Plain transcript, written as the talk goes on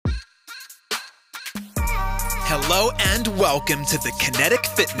Hello and welcome to the Kinetic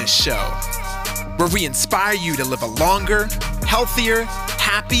Fitness Show, where we inspire you to live a longer, healthier,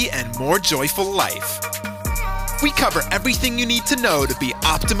 happy, and more joyful life. We cover everything you need to know to be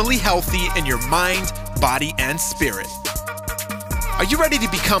optimally healthy in your mind, body, and spirit. Are you ready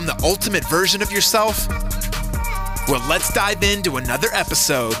to become the ultimate version of yourself? Well, let's dive into another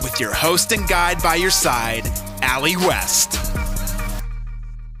episode with your host and guide by your side, Allie West.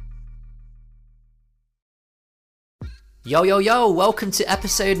 Yo, welcome to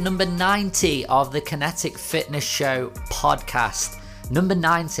episode number 90 of the Kinetic Fitness Show podcast. Number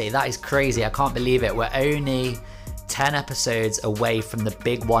 90, that is crazy. I can't believe it. We're only 10 episodes away from the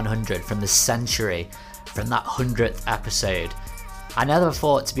big 100, from the century, from that 100th episode. I never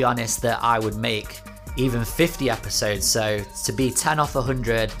thought, to be honest, that I would make even 50 episodes. So to be 10 off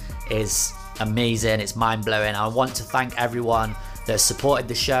 100 is amazing. It's mind-blowing. I want to thank everyone that has supported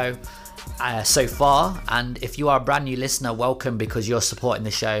the show so far, and if you are a brand new listener, welcome, because you're supporting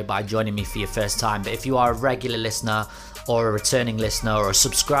the show by joining me for your first time. But if you are a regular listener or a returning listener or a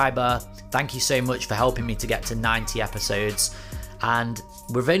subscriber, thank you so much for helping me to get to 90 episodes. And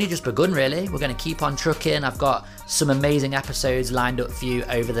we've only just begun, really. We're going to keep on trucking. I've got some amazing episodes lined up for you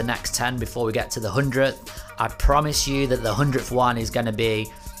over the next 10 before we get to the 100th. I promise you that the 100th one is going to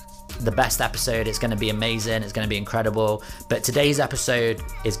be the best episode. It's going to be amazing. It's going to be incredible. But today's episode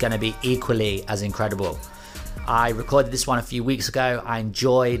is going to be equally as incredible. I recorded this one a few weeks ago. I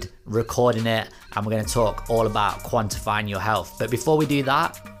enjoyed recording it, and we're going to talk all about quantifying your health. But before we do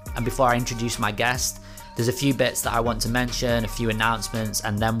that, and before I introduce my guest, there's a few bits that I want to mention, a few announcements,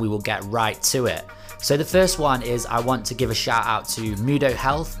 and then we will get right to it. So the first one is I want to give a shout out to Mudo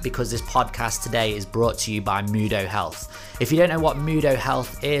Health, because this podcast today is brought to you by Mudo Health. If you don't know what Mudo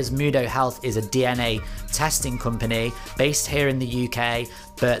Health is a DNA testing company based here in the UK,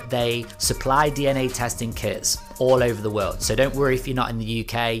 but they supply DNA testing kits all over the world. So don't worry if you're not in the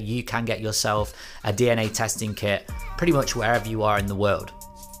UK, you can get yourself a DNA testing kit pretty much wherever you are in the world.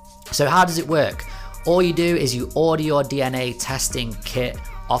 So how does it work? All you do is you order your DNA testing kit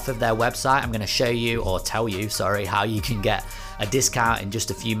off of their website. I'm going to show you, or tell you, how you can get a discount in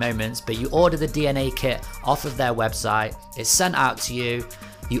just a few moments. But you order the DNA kit off of their website. It's sent out to you.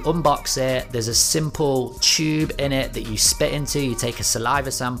 You unbox it. There's a simple tube in it that you spit into. You take a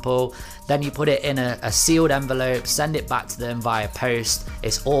saliva sample. Then you put it in a sealed envelope, send it back to them via post.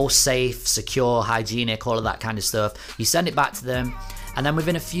 It's all safe, secure, hygienic, all of that kind of stuff. You send it back to them. And then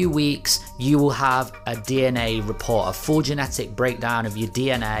within a few weeks, you will have a DNA report, a full genetic breakdown of your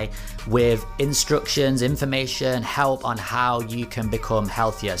DNA with instructions, information, help on how you can become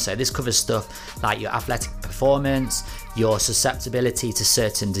healthier. So this covers stuff like your athletic performance, your susceptibility to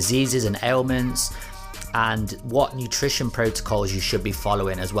certain diseases and ailments, and what nutrition protocols you should be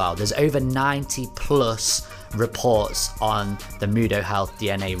following as well. There's over 90 plus reports on the Mudo Health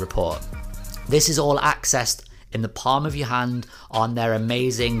DNA report. This is all accessed in the palm of your hand on their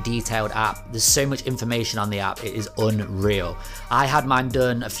amazing detailed app. There's so much information on the app, it is unreal. I had mine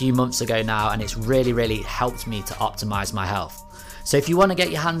done a few months ago now, and it's really helped me to optimize my health. So if you want to get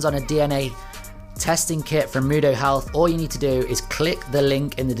your hands on a DNA testing kit from Mudo Health, all you need to do is click the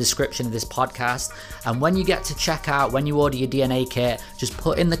link in the description of this podcast, and when you get to checkout, when you order your DNA kit, just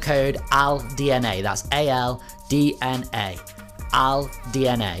put in the code ALDNA. That's ALDNA.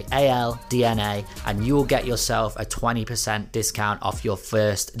 ALDNA, and you will get yourself a 20% discount off your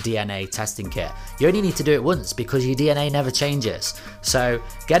first DNA testing kit. You only need to do it once because your DNA never changes. So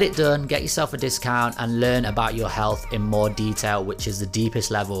get it done, get yourself a discount, and learn about your health in more detail, which is the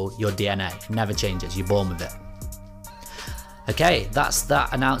deepest level. Your DNA never changes, you're born with it. Okay, that's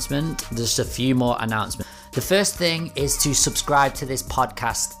that announcement. Just a few more announcements. The first thing is to subscribe to this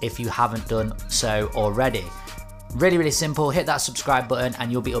podcast if you haven't done so already. Really simple. Hit that subscribe button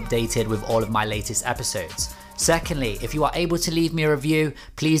and you'll be updated with all of my latest episodes. Secondly, if you are able to leave me a review,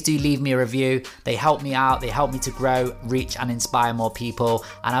 please do leave me a review. They help me out. They help me to grow, reach, and inspire more people.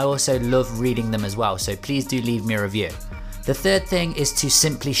 And I also love reading them as well. So please do leave me a review. The third thing is to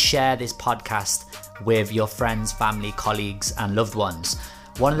simply share this podcast with your friends, family, colleagues, and loved ones.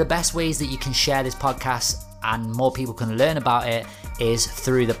 One of the best ways that you can share this podcast and more people can learn about it is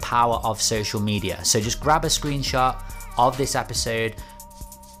through the power of social media. So just grab a screenshot of this episode,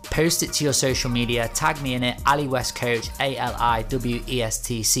 post it to your social media, tag me in it, Ali West Coach,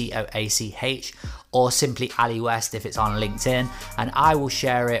 ALIWESTCOACH, or simply Ali West if it's on LinkedIn, and I will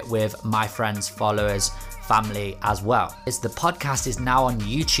share it with my friends, followers, family as well. The podcast is now on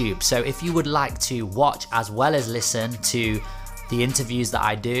YouTube, so if you would like to watch as well as listen to the interviews that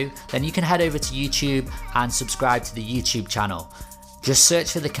I do, then you can head over to YouTube and subscribe to the YouTube channel. Just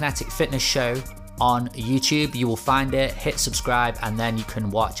search for the Kinetic Fitness Show on YouTube. You will find it, hit subscribe, and then you can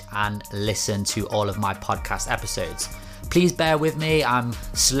watch and listen to all of my podcast episodes. Please bear with me. I'm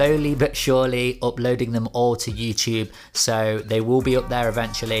slowly but surely uploading them all to YouTube, so they will be up there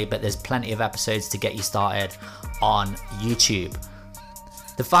eventually, but there's plenty of episodes to get you started on YouTube.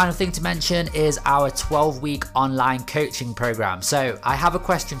 The final thing to mention is our 12-week online coaching program. So I have a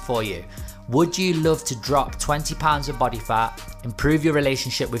question for you. Would you love to drop 20 pounds of body fat, improve your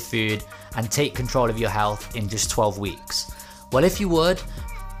relationship with food, and take control of your health in just 12 weeks? Well, if you would,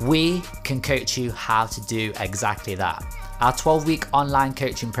 we can coach you how to do exactly that. Our 12-week online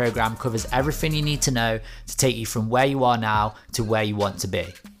coaching program covers everything you need to know to take you from where you are now to where you want to be.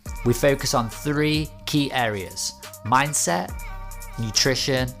 We focus on 3 key areas: mindset,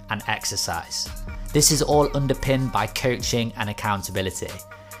 nutrition, and exercise. This is all underpinned by coaching and accountability.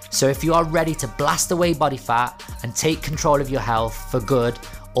 So if you are ready to blast away body fat and take control of your health for good,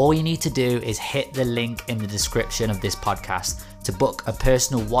 all you need to do is hit the link in the description of this podcast to book a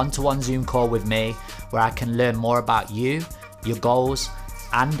personal one-to-one Zoom call with me, where I can learn more about you, your goals,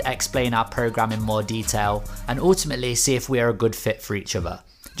 and explain our program in more detail, and ultimately see if we are a good fit for each other.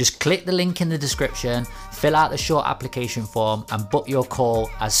 Just click the link in the description, fill out the short application form, and book your call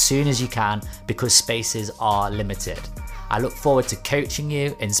as soon as you can, because spaces are limited. I look forward to coaching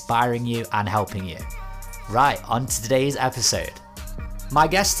you, inspiring you, and helping you. Right, on to today's episode. My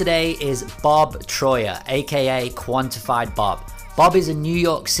guest today is Bob Troia, aka Quantified Bob. Bob is a New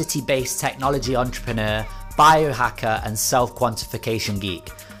York City-based technology entrepreneur, biohacker, and self-quantification geek.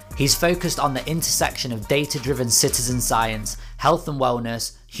 He's focused on the intersection of data-driven citizen science, health and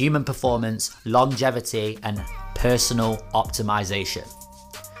wellness, human performance, longevity, and personal optimization.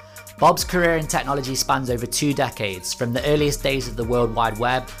 Bob's career in technology spans over 2 decades, from the earliest days of the World Wide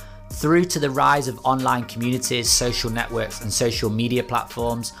Web through to the rise of online communities, social networks, and social media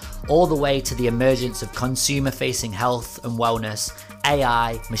platforms, all the way to the emergence of consumer-facing health and wellness,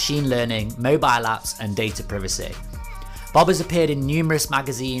 AI, machine learning, mobile apps, and data privacy. Bob has appeared in numerous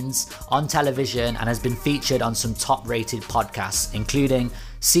magazines, on television, and has been featured on some top-rated podcasts, including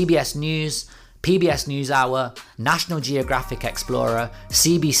CBS News, PBS NewsHour, National Geographic Explorer,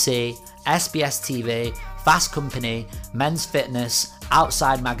 CBC, SBS TV, Fast Company, Men's Fitness,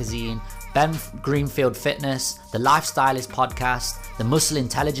 Outside Magazine, Ben Greenfield Fitness, The Lifestylist Podcast, The Muscle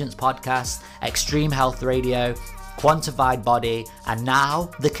Intelligence Podcast, Extreme Health Radio, Quantified Body, and now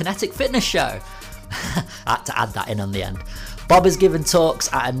The Kinetic Fitness Show. I had to add that in on the end. Bob has given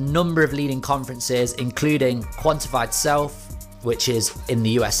talks at a number of leading conferences, including Quantified Self, which is in the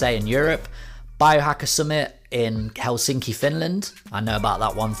USA and Europe, Biohacker Summit in Helsinki, Finland. I know about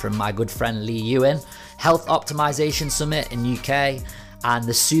that one from my good friend Lee Ewan. Health Optimization Summit in UK, and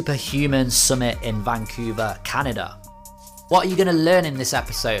the Superhuman Summit in Vancouver, Canada. What are you going to learn in this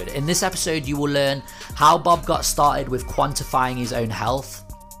episode? In this episode, you will learn how Bob got started with quantifying his own health.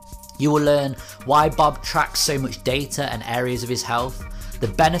 You will learn why Bob tracks so much data and areas of his health, the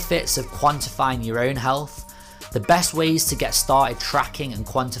benefits of quantifying your own health, the best ways to get started tracking and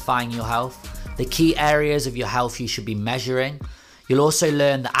quantifying your health, the key areas of your health you should be measuring. You'll also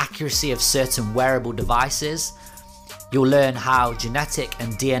learn the accuracy of certain wearable devices. You'll learn how genetic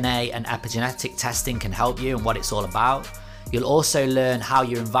and DNA and epigenetic testing can help you and what it's all about. You'll also learn how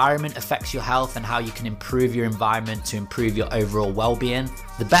your environment affects your health and how you can improve your environment to improve your overall well-being,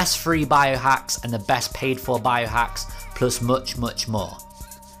 the best free biohacks and the best paid for biohacks, plus much, much more.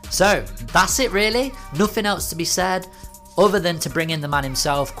 So that's it really. Nothing else to be said other than to bring in the man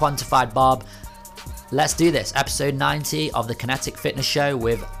himself, Quantified Bob. Let's do this. Episode 90 of the Kinetic Fitness Show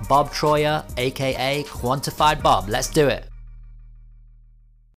with Bob Troia, aka Quantified Bob. Let's do it.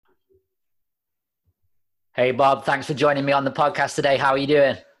 Hey Bob, thanks for joining me on the podcast today. How are you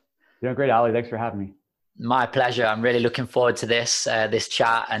doing? Doing great, Ali. Thanks for having me. My pleasure. I'm really looking forward to this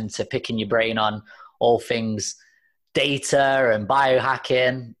chat and to picking your brain on all things data and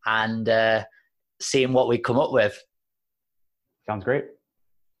biohacking and seeing what we come up with. Sounds great.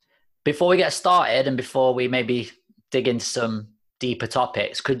 Before we get started and before we maybe dig into some deeper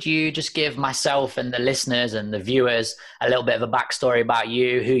topics, could you just give myself and the listeners and the viewers a little bit of a backstory about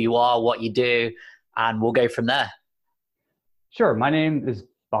you, who you are, what you do, and we'll go from there? Sure. My name is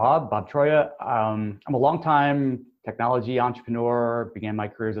Bob Troia. I'm a longtime technology entrepreneur, began my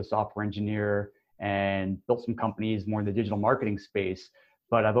career as a software engineer and built some companies more in the digital marketing space.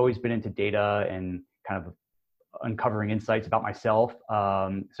 But I've always been into data and kind of uncovering insights about myself.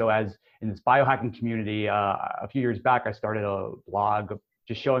 So as in this biohacking community, a few years back, I started a blog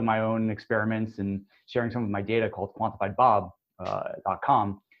just showing my own experiments and sharing some of my data called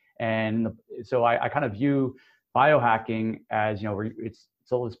quantifiedbob.com. And so I kind of view biohacking as, it's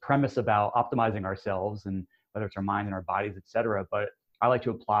so this premise about optimizing ourselves, and whether it's our mind and our bodies, et cetera. But I like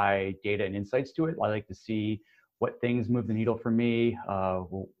to apply data and insights to it. I like to see what things move the needle for me,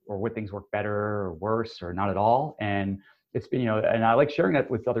 or what things work better or worse or not at all. And it's been, and I like sharing that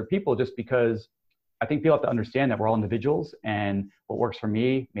with other people, just because I think people have to understand that we're all individuals, and what works for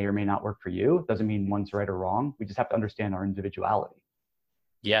me may or may not work for you. It doesn't mean one's right or wrong. We just have to understand our individuality.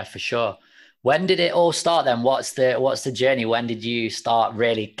 Yeah, for sure. When did it all start then? What's the journey? When did you start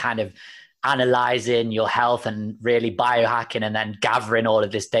really kind of analyzing your health and really biohacking and then gathering all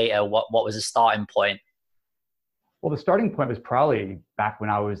of this data? What was the starting point? Well, the starting point was probably back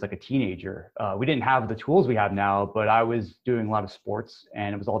when I was like a teenager. We didn't have the tools we have now, but I was doing a lot of sports,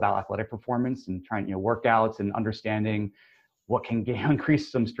 and it was all about athletic performance and trying, workouts and understanding what can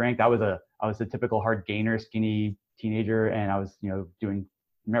increase some strength. I was a typical hard gainer, skinny teenager, and I was, doing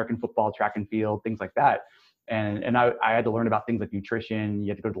American football, track and field, things like that. And I had to learn about things like nutrition. You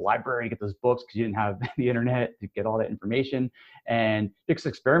had to go to the library to get those books because you didn't have the internet to get all that information, and just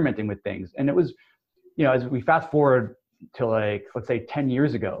experimenting with things. And it was, as we fast forward to like, let's say 10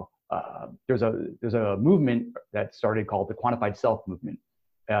 years ago, there's a movement that started called the Quantified Self movement,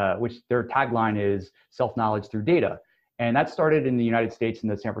 which their tagline is self-knowledge through data. And that started in the United States in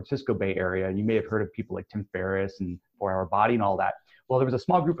the San Francisco Bay Area. And you may have heard of people like Tim Ferriss and 4 Hour Body and all that. Well, there was a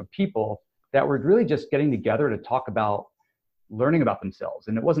small group of people that were really just getting together to talk about learning about themselves.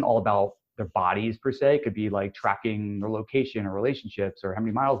 And it wasn't all about their bodies per se. It could be like tracking their location or relationships or how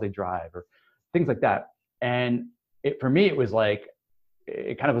many miles they drive or things like that. And for me, it was like,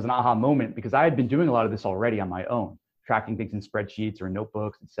 it kind of was an aha moment, because I had been doing a lot of this already on my own, tracking things in spreadsheets or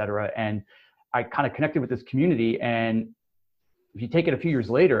notebooks, et cetera. And I kind of connected with this community. And if you take it a few years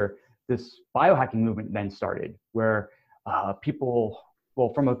later, this biohacking movement then started, where people,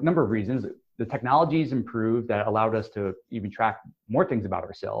 well, from a number of reasons, the technologies improved that allowed us to even track more things about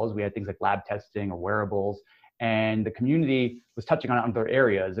ourselves. We had things like lab testing or wearables, and the community was touching on other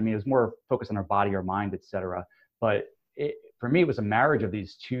areas. I mean, it was more focused on our body, our mind, et cetera. But for me, it was a marriage of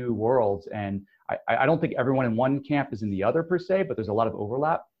these two worlds. And I don't think everyone in one camp is in the other per se, but there's a lot of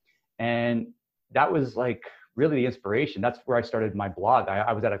overlap. And that was like really the inspiration. That's where I started my blog.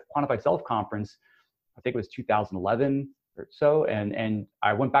 I was at a Quantified Self conference, I think it was 2011 or so. And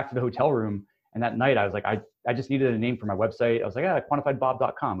I went back to the hotel room, and that night I was like, I just needed a name for my website. I was like,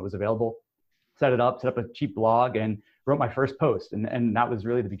 quantifiedbob.com. It was available. Set up a cheap blog, and wrote my first post. And that was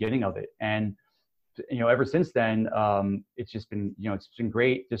really the beginning of it. And, ever since then, it's just been, it's been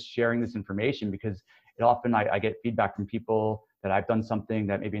great just sharing this information, because it often, I get feedback from people that I've done something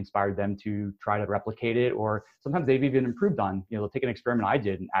that maybe inspired them to try to replicate it. Or sometimes they've even improved on, they'll take an experiment I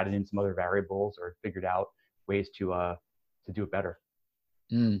did and added in some other variables or figured out ways to do it better.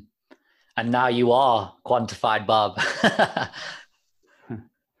 Mm. And now you are Quantified Bob.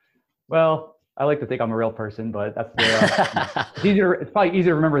 Well, I like to think I'm a real person, but that's it's probably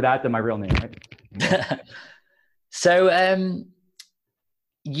easier to remember that than my real name, right? So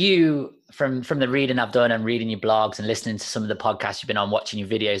you, from the reading I've done and reading your blogs and listening to some of the podcasts you've been on, watching your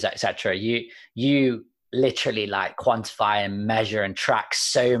videos, etc., you literally like quantify and measure and track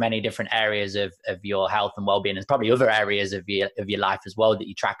so many different areas of your health and well-being, and probably other areas of your life as well that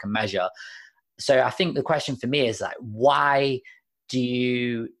you track and measure. So I think the question for me is like, why do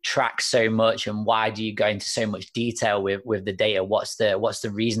you track so much, and why do you go into so much detail with the data? What's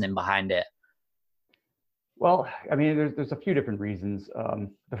the reasoning behind it? Well, I mean, there's a few different reasons.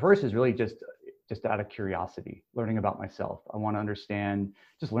 The first is really just out of curiosity, learning about myself. I want to understand,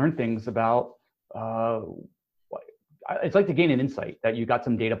 just learn things about, it's like to gain an insight that you got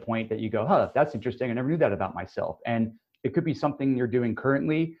some data point that you go, that's interesting. I never knew that about myself. And it could be something you're doing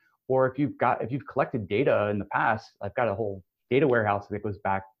currently, or if you've collected data in the past. I've got a whole data warehouse that goes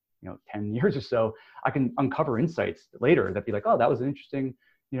back, 10 years or so. I can uncover insights later that be like, that was an interesting,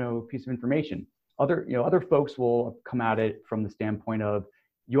 piece of information. Other folks will come at it from the standpoint of,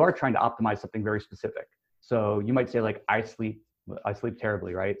 you are trying to optimize something very specific. So you might say like, I sleep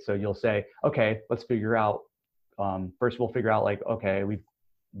terribly, right? So you'll say, okay, let's figure out, first we'll figure out like, okay, we've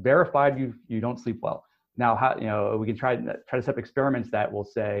verified you don't sleep well. Now, how, we can try to set up experiments that will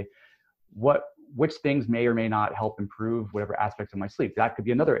say which things may or may not help improve whatever aspects of my sleep. That could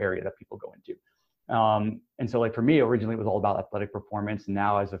be another area that people go into. And so like for me, originally it was all about athletic performance. And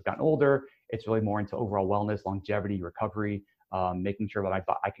now as I've gotten older, it's really more into overall wellness, longevity, recovery, making sure that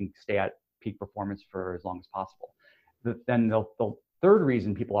I can stay at peak performance for as long as possible. Then the third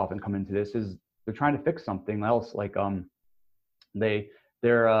reason people often come into this is they're trying to fix something else. Like they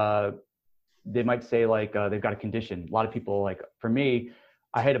might say like they've got a condition. A lot of people, like for me,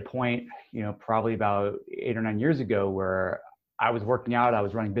 I had a point, probably about 8 or 9 years ago where I was working out, I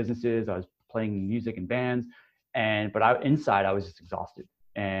was running businesses, I was playing music in bands, but inside I was just exhausted,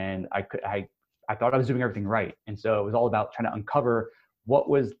 and I thought I was doing everything right. And so it was all about trying to uncover what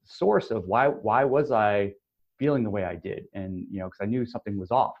was the source of why was I feeling the way I did. And, because I knew something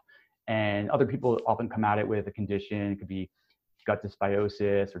was off. And other people often come at it with a condition. It could be gut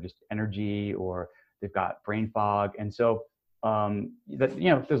dysbiosis or just energy, or they've got brain fog. And so,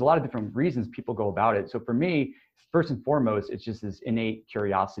 there's a lot of different reasons people go about it. So for me, first and foremost, it's just this innate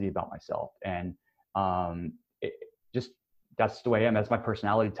curiosity about myself. And that's the way I am. That's my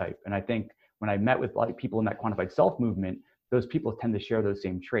personality type. And I think when I met with a lot of people in that quantified self movement, those people tend to share those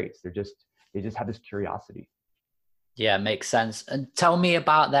same traits. They just have this curiosity. Yeah, makes sense. And tell me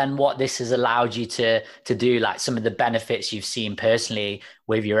about then what this has allowed you to do, like some of the benefits you've seen personally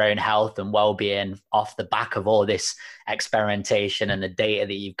with your own health and well-being off the back of all this experimentation and the data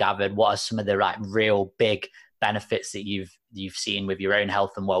that you've gathered. What are some of the like real big benefits that you've seen with your own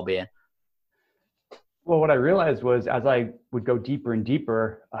health and well-being? Well, what I realized was as I would go deeper and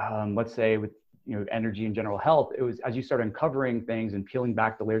deeper, let's say with energy and general health, it was as you start uncovering things and peeling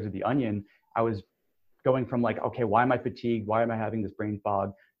back the layers of the onion, I was going from like, okay, why am I fatigued? Why am I having this brain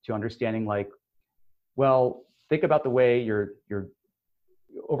fog? To understanding like, well, think about the way you're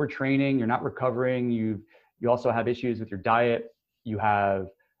overtraining, you're not recovering. You also have issues with your diet. You have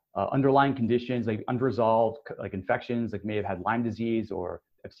underlying conditions like unresolved, like infections, like may have had Lyme disease or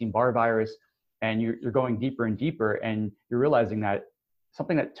Epstein-Barr virus. And you're going deeper and deeper, and you're realizing that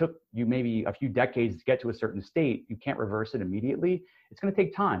something that took you maybe a few decades to get to a certain state, you can't reverse it immediately. It's going to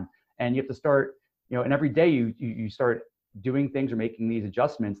take time, and you have to start, and every day you start doing things or making these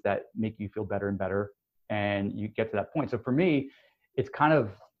adjustments that make you feel better and better, and you get to that point. So for me, it's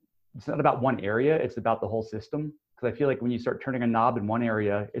not about one area, it's about the whole system. Because I feel like when you start turning a knob in one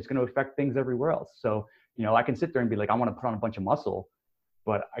area, it's going to affect things everywhere else. So, I can sit there and be like, I want to put on a bunch of muscle,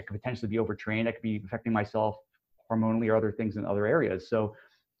 but I could potentially be overtrained. I could be affecting myself hormonally or other things in other areas. So,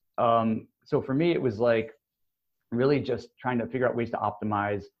 so for me, it was like really just trying to figure out ways to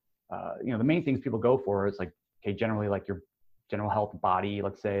optimize. The main things people go for is like, okay, generally like your general health body,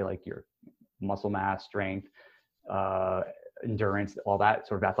 let's say like your muscle mass, strength, endurance, all that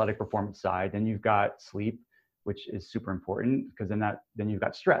sort of athletic performance side. Then you've got sleep, which is super important because then you've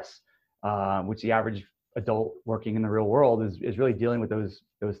got stress, which the average adult working in the real world is really dealing with those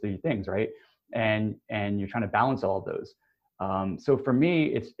three things, right? And you're trying to balance all of those. So for me,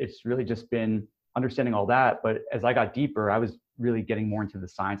 it's really just been understanding all that. But as I got deeper, I was really getting more into the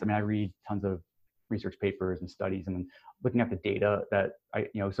science. I mean, I read tons of research papers and studies, and looking at the data that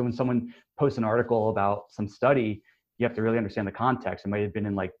so when someone posts an article about some study, you have to really understand the context. It might have been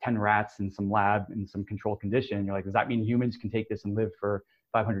in like 10 rats in some lab in some controlled condition. You're like, does that mean humans can take this and live for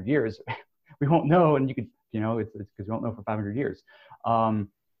 500 years? We won't know. And you could, it's because we won't know for 500 years. And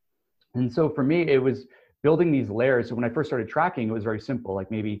so for me, it was building these layers. So when I first started tracking, it was very simple,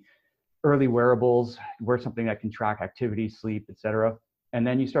 like maybe early wearables, wear something that can track activity, sleep, et cetera. And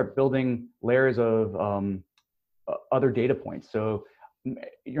then you start building layers of other data points. So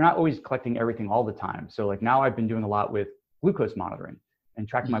you're not always collecting everything all the time. So like now I've been doing a lot with glucose monitoring and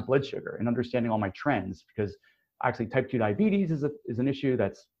tracking my blood sugar and understanding all my trends, because actually type 2 diabetes is an issue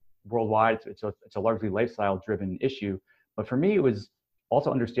that's worldwide. It's a largely lifestyle driven issue. But for me, it was also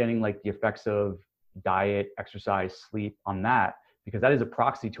understanding like the effects of diet, exercise, sleep on that, because that is a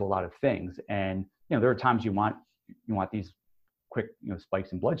proxy to a lot of things. And, there are times you want these quick,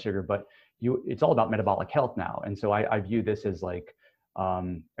 spikes in blood sugar, but it's all about metabolic health now. And so I view this as like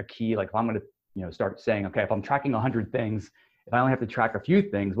a key, like if I'm going to, start saying, okay, if I'm tracking 100 things, if I only have to track a few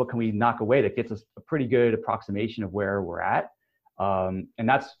things, what can we knock away that gets us a pretty good approximation of where we're at? And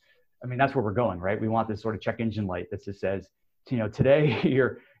that's where we're going, right? We want this sort of check engine light that just says, today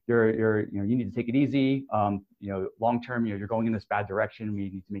you need to take it easy. Long term, you're going in this bad direction. We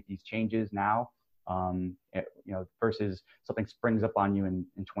need to make these changes now. Versus something springs up on you in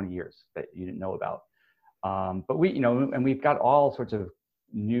 20 years that you didn't know about. But and we've got all sorts of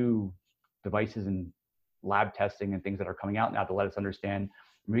new devices and lab testing and things that are coming out now to let us understand.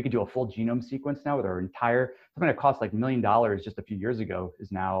 We could do a full genome sequence now with our entire, something that cost like $1 million just a few years ago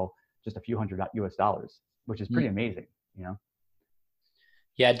is now just a few hundred US dollars, which is pretty amazing,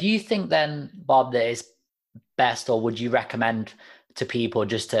 Yeah. Do you think then, Bob, that it's best, or would you recommend to people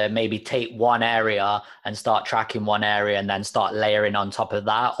just to maybe take one area and start tracking one area and then start layering on top of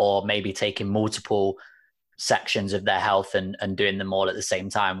that, or maybe taking multiple sections of their health and doing them all at the same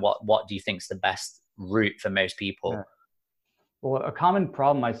time? What do you think is the best route for most people? Well, a common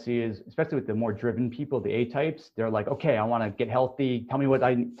problem I see is, especially with the more driven people, the A types, they're like, okay, I want to get healthy. Tell me what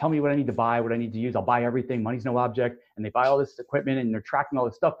I need to buy, what I need to use. I'll buy everything. Money's no object. And they buy all this equipment and they're tracking all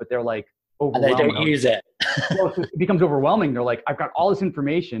this stuff, but they're like And they overwhelmed. don't use it. Well, it becomes overwhelming. They're like, I've got all this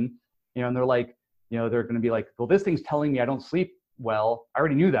information, and they're like, they're going to be like, well, this thing's telling me I don't sleep well. I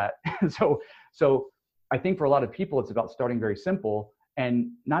already knew that. So I think for a lot of people, it's about starting very simple,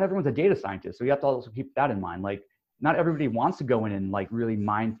 and not everyone's a data scientist. So you have to also keep that in mind. Like, not everybody wants to go in and like really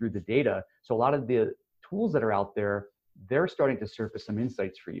mine through the data. So a lot of the tools that are out there, they're starting to surface some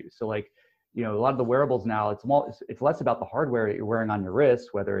insights for you. So like, a lot of the wearables now, it's less about the hardware that you're wearing on your wrist,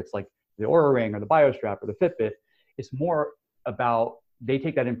 whether it's like the Oura Ring or the BioStrap or the Fitbit. It's more about, they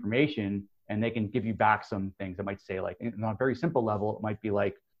take that information and they can give you back some things that might say, like, on a very simple level, it might be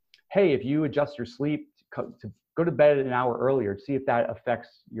like, hey, if you adjust your sleep to go to bed an hour earlier, see if that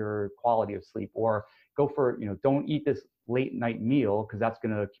affects your quality of sleep, or go for, don't eat this late night meal because that's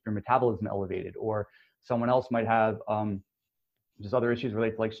going to keep your metabolism elevated. Or someone else might have just other issues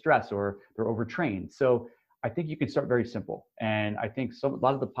related to like stress, or they're overtrained. So I think you can start very simple. And I think a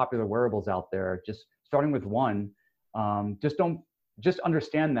lot of the popular wearables out there, just starting with one, just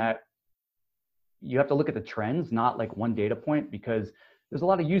understand that you have to look at the trends, not like one data point, because there's a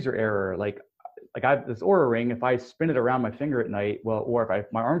lot of user error. Like I have this Oura Ring, if I spin it around my finger at night, or if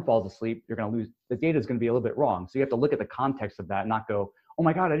my arm falls asleep, you're going to lose, the data is going to be a little bit wrong. So you have to look at the context of that and not go, oh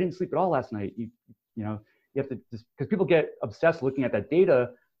my God, I didn't sleep at all last night. You have to, because people get obsessed looking at that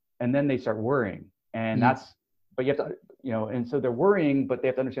data and then they start worrying. And but you have to, and so they're worrying, but they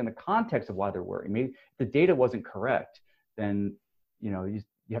have to understand the context of why they're worrying. Maybe the data wasn't correct, then,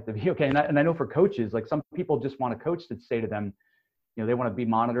 you have to be okay. And I know for coaches, like some people just want a coach to say to them, they want to be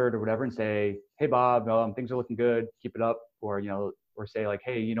monitored or whatever and say, hey, Bob, things are looking good, keep it up. Or, or say like,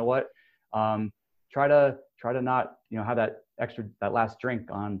 hey, you know what? Try to not, have that last drink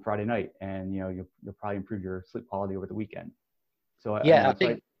on Friday night, and, you'll probably improve your sleep quality over the weekend. So I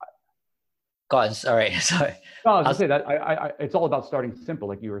think, God, sorry. No, I was gonna say that it's all about starting simple,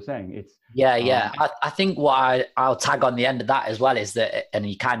 like you were saying. It's I think what I'll tag on the end of that as well is that, and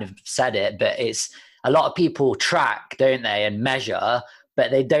you kind of said it, but it's a lot of people track, don't they, and measure, but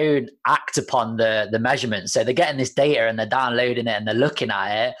they don't act upon the measurements. So they're getting this data and they're downloading it and they're looking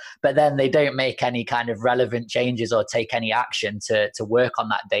at it, but then they don't make any kind of relevant changes or take any action to work on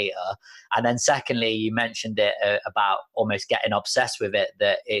that data. And then secondly, you mentioned it about almost getting obsessed with it,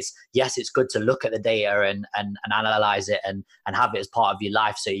 that is, yes, it's good to look at the data and analyze it and have it as part of your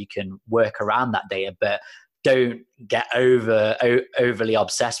life so you can work around that data, but don't get overly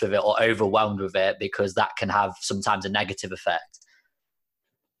obsessed with it or overwhelmed with it, because that can have sometimes a negative effect.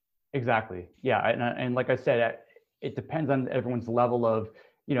 Exactly. Yeah. And like I said, it depends on everyone's level of,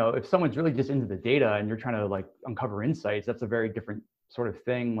 if someone's really just into the data and you're trying to like uncover insights, that's a very different sort of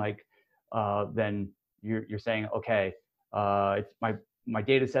thing. Like, then you're saying, okay, it's my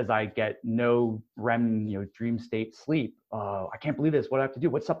data says I get no REM, dream state sleep. I can't believe this. What do I have to do?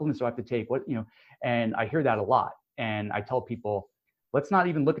 What supplements do I have to take? And I hear that a lot. And I tell people, let's not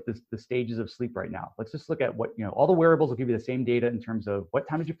even look at the stages of sleep right now. Let's just look at what, all the wearables will give you the same data in terms of what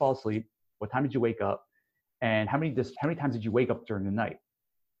time did you fall asleep, what time did you wake up, and how many times did you wake up during the night.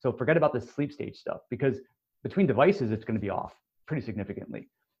 So forget about the sleep stage stuff, because between devices, it's going to be off pretty significantly.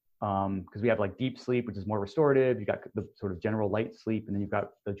 Because we have like deep sleep, which is more restorative. You got the sort of general light sleep, and then you've got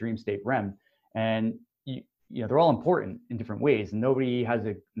the dream state REM. And they're all important in different ways. And nobody has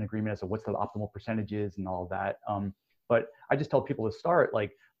an agreement as to what's the optimal percentages and all of that. But I just tell people to start,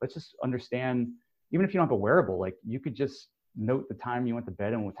 like, let's just understand, even if you don't have a wearable, like you could just note the time you went to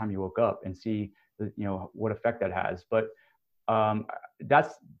bed and what time you woke up and see what effect that has. But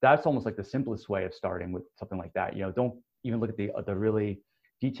that's almost like the simplest way of starting with something like that. Don't even look at the really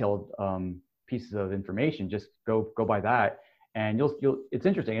detailed pieces of information. Just go by that, and you'll it's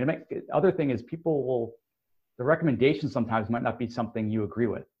interesting. And the other thing is, the recommendations sometimes might not be something you agree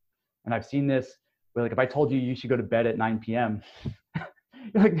with. And I've seen this where, like, if I told you should go to bed at 9 p.m.,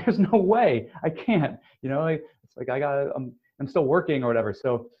 you're like, there's no way, I can't. It's like I'm still working or whatever.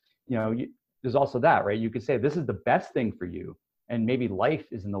 So there's also that, right? You could say this is the best thing for you, and maybe life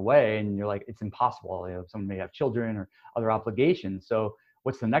is in the way, and you're like, it's impossible. Someone may have children or other obligations. So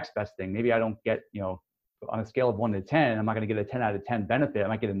what's the next best thing? Maybe I don't get, on a scale of 1 to 10, I'm not going to get a 10 out of 10 benefit. I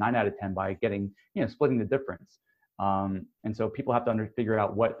might get a 9 out of 10 by getting, splitting the difference. And so people have to figure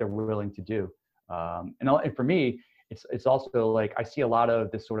out what they're willing to do. And for me, it's also like, I see a lot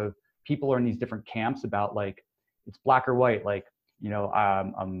of this sort of, people are in these different camps about, like, it's black or white. Like,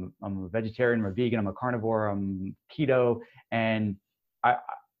 I'm a vegetarian, I'm a vegan, I'm a carnivore, I'm keto. And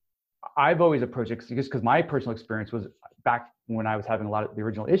I've always approached it because my personal experience was back when I was having a lot of the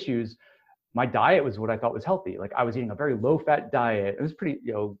original issues, my diet was what I thought was healthy. Like I was eating a very low fat diet. It was pretty,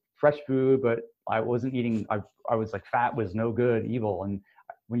 fresh food, but I wasn't eating, I was like, fat was no good, evil. And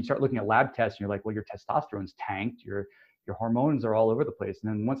when you start looking at lab tests, and you're like, well, your testosterone's tanked, your hormones are all over the place.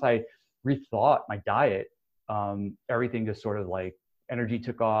 And then once I rethought my diet, everything just sort of like energy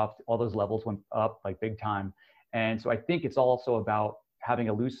took off, all those levels went up like big time. And so I think it's also about having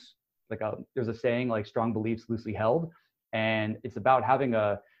a loose, there's a saying like strong beliefs loosely held. And it's about having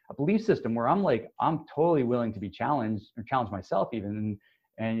a belief system where I'm totally willing to be challenged or challenge myself even.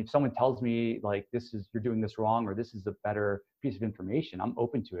 And if someone tells me like, you're doing this wrong, or this is a better piece of information, I'm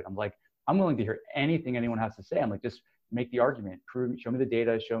open to it. I'm willing to hear anything anyone has to say. I'm like, just make the argument, show me the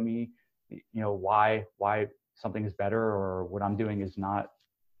data, show me, why something is better or what I'm doing is not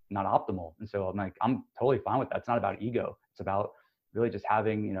optimal. And so I'm totally fine with that. It's not about ego. It's about really just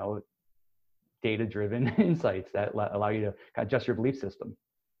having, data-driven insights that allow you to kind of adjust your belief system.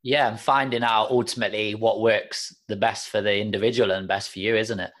 Yeah, and finding out ultimately what works the best for the individual and best for you,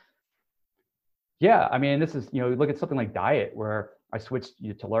 isn't it? Yeah, I mean, this is, look at something like diet, where I switched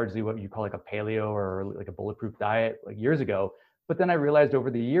to largely what you call like a paleo or like a bulletproof diet like years ago. But then I realized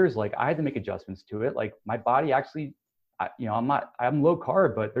over the years, like I had to make adjustments to it. Like my body actually, I'm low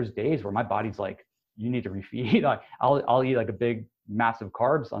carb, but there's days where my body's like, you need to refeed. I'll eat like a big, massive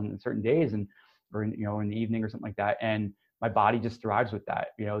carbs on certain days or in the evening or something like that. And my body just thrives with that.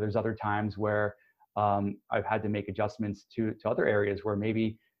 There's other times where I've had to make adjustments to other areas where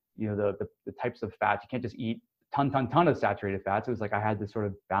maybe, the types of fats, you can't just eat ton of saturated fats. It was like I had to sort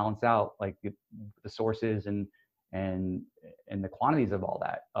of balance out like the sources and the quantities of all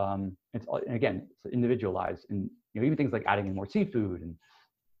that. It's individualized, and even things like adding in more seafood, and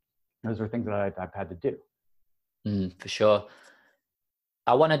those are things that I've had to do. For sure.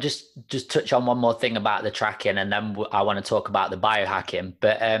 I want to just touch on one more thing about the tracking, and then I want to talk about the biohacking.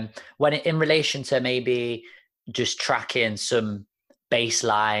 But when in relation to maybe just tracking some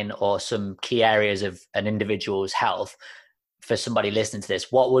baseline or some key areas of an individual's health, for somebody listening to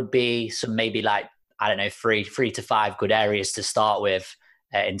this, what would be some maybe like, I don't know, three to five good areas to start with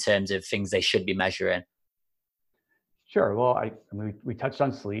in terms of things they should be measuring? Sure. Well, I mean, we touched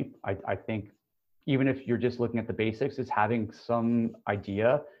on sleep. I think even if you're just looking at the basics, is having some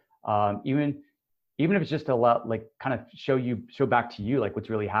idea, even if it's just a lot, like kind of show back to you, like what's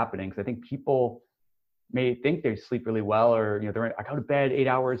really happening. Because I think people may think they sleep really well, or, I go to bed 8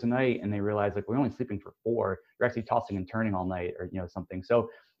 hours a night, and they realize like we're only sleeping for 4. You're actually tossing and turning all night, or, something. So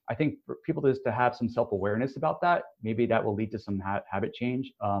I think for people just to have some self-awareness about that, maybe that will lead to some habit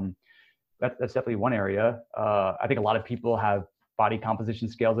change. That's definitely one area. I think a lot of people have body composition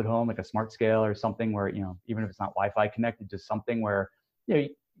scales at home, like a smart scale or something where, even if it's not Wi-Fi connected, just something where,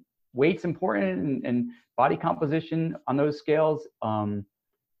 weight's important, and body composition on those scales,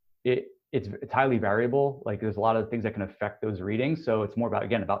 it's highly variable. Like there's a lot of things that can affect those readings. So it's more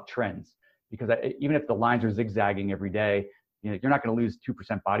about trends, because even if the lines are zigzagging every day, you're not going to lose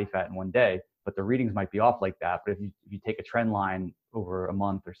 2% body fat in one day, but the readings might be off like that. But if you take a trend line over a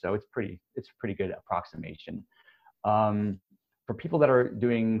month or so, it's pretty good approximation. For people that are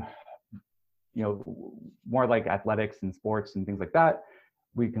doing, more like athletics and sports and things like that,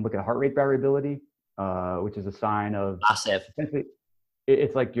 we can look at heart rate variability, which is a sign of massive.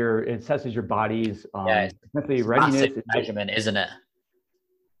 It's like it assesses your body's essentially readiness. Measurement, isn't it?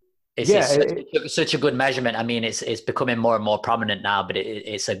 It's such a good measurement. I mean, it's becoming more and more prominent now, but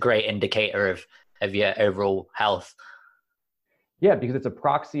it's a great indicator of your overall health. Yeah, because it's a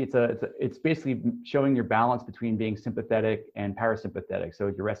proxy. It's basically showing your balance between being sympathetic and parasympathetic. So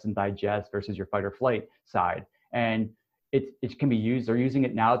your rest and digest versus your fight or flight side. And it can be used. They're using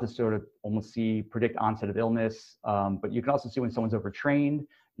it now to sort of almost predict onset of illness. But you can also see when someone's overtrained.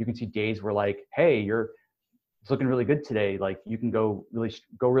 You can see days where like, hey, it's looking really good today. Like you can go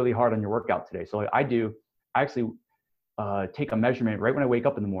really hard on your workout today. So like I actually take a measurement right when I wake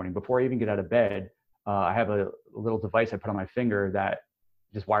up in the morning before I even get out of bed. I have a little device I put on my finger that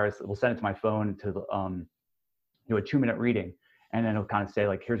just will send it to my phone to a 2-minute reading, and then it'll kind of say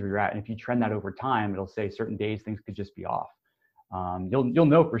like, here's where you're at. And if you trend that over time, it'll say certain days things could just be off. You'll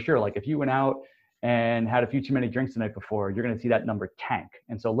know for sure. Like if you went out and had a few too many drinks the night before, you're going to see that number tank.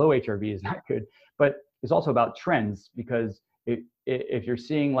 And so low HRV is not good. But it's also about trends, because if you're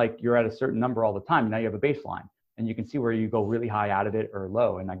seeing like you're at a certain number all the time, now you have a baseline, and you can see where you go really high out of it or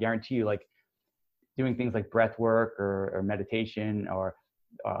low. And I guarantee you, like doing things like breath work or meditation or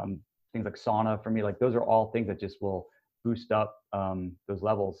things like sauna, for me, like those are all things that just will boost up those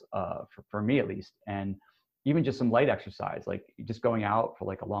levels for me at least. And even just some light exercise, like just going out for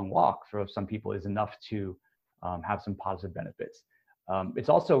like a long walk for some people is enough to have some positive benefits. It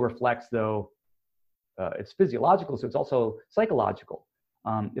also reflects, though, it's physiological, so it's also psychological.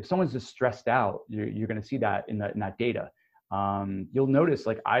 If someone's just stressed out, you're going to see that in that data. You'll notice,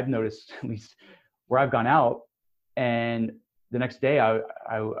 like I've noticed, at least where I've gone out, and the next day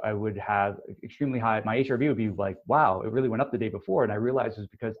I would have extremely high, my HRV would be like, wow, it really went up the day before. And I realized it was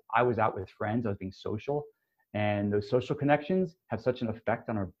because I was out with friends, I was being social. And those social connections have such an effect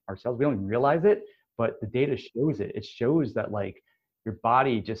on ourselves. We don't even realize it, but the data shows it. It shows that like your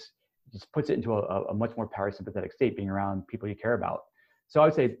body just puts it into a much more parasympathetic state, being around people you care about. So I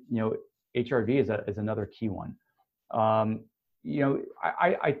would say, HRV is another key one. I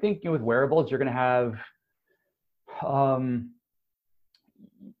think with wearables, you're going to have,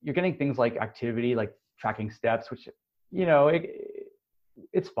 you're getting things like activity, like tracking steps, which,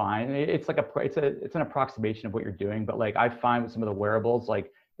 it's fine. It's like it's an approximation of what you're doing. But like I find with some of the wearables, like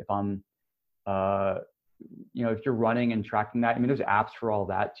if I'm, if you're running and tracking that, I mean, there's apps for all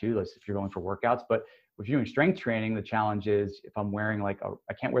that too. Like if you're going for workouts, but if you're doing strength training, the challenge is if I'm wearing I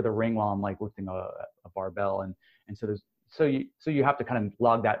can't wear the ring while I'm like lifting a barbell, and so you have to kind of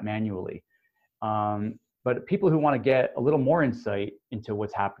log that manually. But people who want to get a little more insight into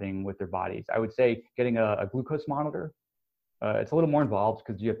what's happening with their bodies, I would say getting a glucose monitor. It's a little more involved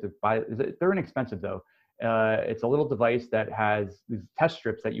because you have to buy. They're inexpensive though. It's a little device that has these test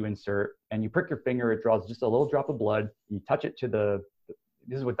strips that you insert, and you prick your finger. It draws just a little drop of blood. You touch it to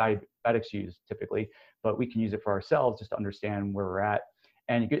this is what diabetics use typically, but we can use it for ourselves just to understand where we're at.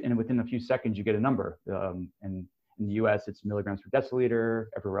 And within a few seconds, you get a number. And in the US, it's milligrams per deciliter.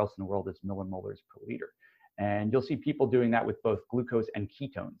 Everywhere else in the world, it's millimolars per liter. And you'll see people doing that with both glucose and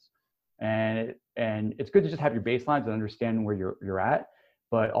ketones. And it's good to just have your baselines and understand where you're at,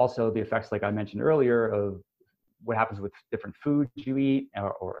 but also the effects, like I mentioned earlier, of what happens with different foods you eat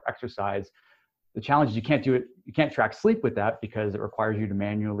or exercise. The challenge is you can't track sleep with that because it requires you to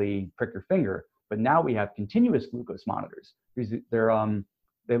manually prick your finger. But now we have continuous glucose monitors. They're about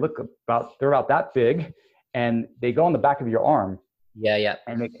that big, and they go on the back of your arm. Yeah.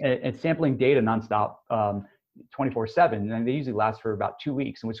 And it's sampling data nonstop, 24/7, and they usually last for about 2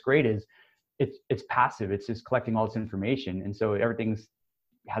 weeks. And what's great is it's passive. It's just collecting all this information, and so everything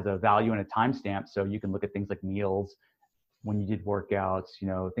has a value and a timestamp. So you can look at things like meals, when you did workouts,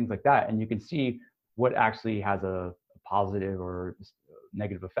 things like that, and you can see what actually has a positive or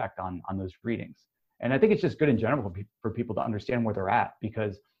negative effect on those readings. And I think it's just good in general for people to understand where they're at,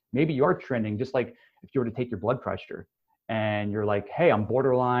 because maybe you're trending, just like if you were to take your blood pressure and you're like, hey, I'm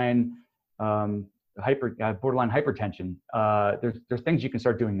borderline hypertension. There's things you can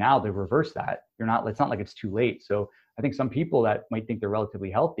start doing now to reverse that. It's not like it's too late. So I think some people that might think they're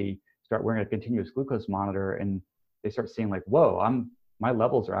relatively healthy start wearing a continuous glucose monitor, and they start seeing like, whoa, my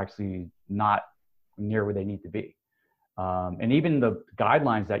levels are actually not near where they need to be. And even the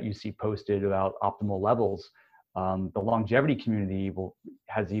guidelines that you see posted about optimal levels, the longevity community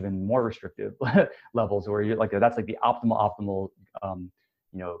has even more restrictive levels, where you're like, that's like the optimal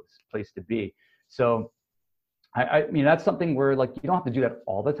place to be. So I mean, that's something where like, you don't have to do that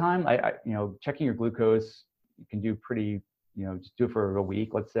all the time. Checking your glucose, you can do pretty, just do it for a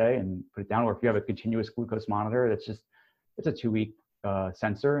week, let's say, and put it down. Or if you have a continuous glucose monitor, it's a 2-week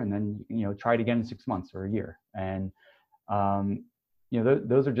sensor, and then, try it again in 6 months or a year. And,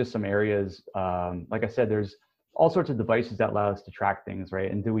 those are just some areas. Like I said, there's all sorts of devices that allow us to track things, right?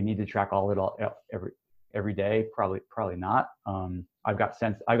 And do we need to track all every day? Probably not. I've got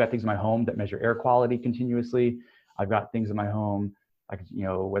things in my home that measure air quality continuously. I've got things in my home, like,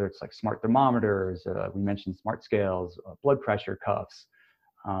 whether it's like smart thermometers, we mentioned smart scales, blood pressure cuffs.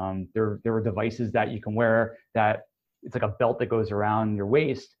 There were devices that you can wear that it's like a belt that goes around your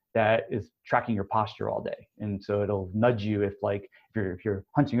waist that is tracking your posture all day. And so it'll nudge you if you're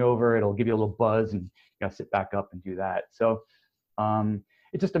hunching over, it'll give you a little buzz and you gotta sit back up and do that. So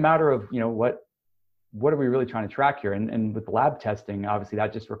it's just a matter of, what are we really trying to track here? And with the lab testing, obviously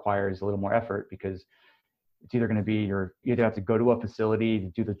that just requires a little more effort, because it's either going to be you either have to go to a facility to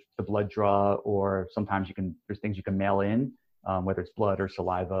do the blood draw, or sometimes there's things you can mail in, whether it's blood or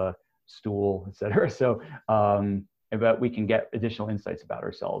saliva, stool, et cetera. So, but we can get additional insights about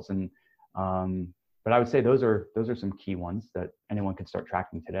ourselves. And, but I would say those are some key ones that anyone can start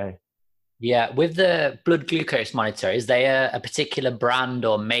tracking today. Yeah. With the blood glucose monitor, is there a particular brand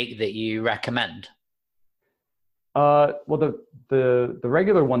or make that you recommend? Well, the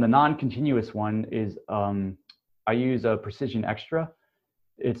regular one, the non-continuous one, is I use a Precision Extra.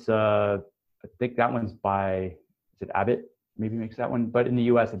 It's I think that one's is it Abbott? Maybe makes that one. But in the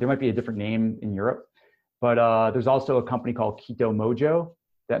US, there might be a different name in Europe. But there's also a company called Keto Mojo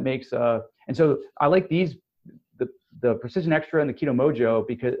that makes and so I like these the Precision Extra and the Keto Mojo,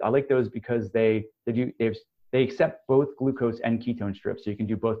 because I like those because they accept both glucose and ketone strips, so you can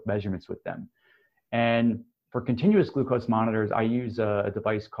do both measurements with them. And for continuous glucose monitors, I use a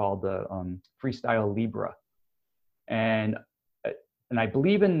device called the Freestyle Libra, and I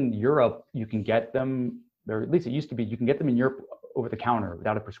believe in Europe you can get them, or at least it used to be, you can get them in Europe over the counter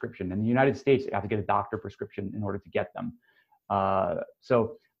without a prescription. In the United States, you have to get a doctor prescription in order to get them.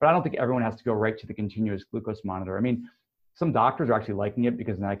 But I don't think everyone has to go right to the continuous glucose monitor. I mean, some doctors are actually liking it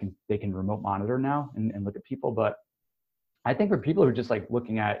because now they can remote monitor now and look at people. But I think for people who are just like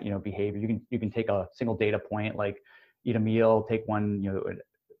looking at, behavior, you can take a single data point, like eat a meal, take one,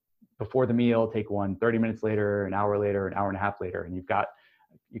 before the meal, take one 30 minutes later, an hour and a half later, and you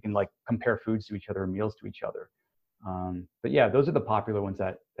can like compare foods to each other, meals to each other. But yeah, those are the popular ones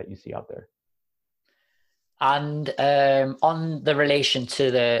that you see out there. And on the relation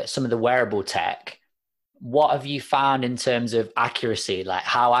to some of the wearable tech, what have you found in terms of accuracy? Like,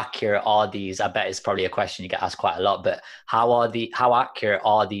 how accurate are these? I bet it's probably a question you get asked quite a lot, but how accurate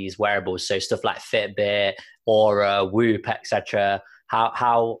are these wearables? So stuff like Fitbit or Whoop, etc.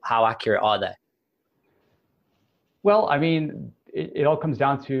 How accurate are they? Well, I mean, it all comes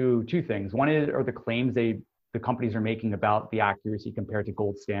down to two things. One are the claims the companies are making about the accuracy compared to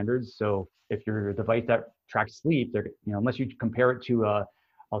gold standards. So if you're a device that tracks sleep, unless you compare it to a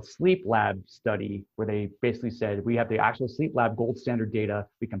sleep lab study where they basically said, we have the actual sleep lab gold standard data,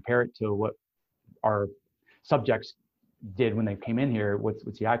 we compare it to what our subjects did when they came in here, what's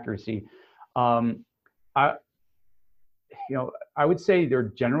the accuracy? I would say they're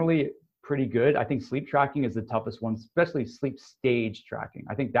generally pretty good. I think sleep tracking is the toughest one, especially sleep stage tracking.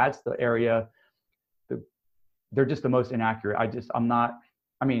 I think that's the area they're just the most inaccurate. When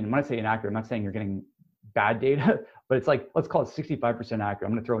I say inaccurate, I'm not saying you're getting bad data, but it's like, let's call it 65% accurate.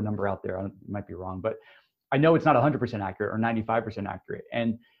 I'm going to throw a number out there. It might be wrong, but I know it's not 100% accurate or 95% accurate.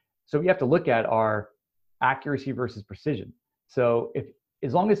 And so we have to look at our accuracy versus precision. So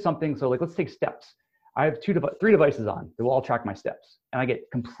as long as something, so like, let's take steps. I have three devices on that will all track my steps, and I get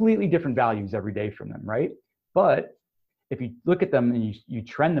completely different values every day from them, right? But if you look at them and you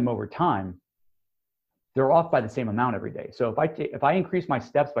trend them over time, they're off by the same amount every day. So if I increase my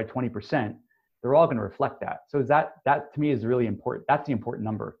steps by 20%, they're all going to reflect that. So that to me is really important. That's the important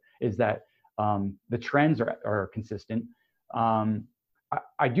number, is that the trends are consistent.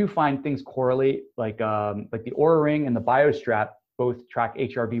 I do find things correlate, like the Oura Ring and the BioStrap both track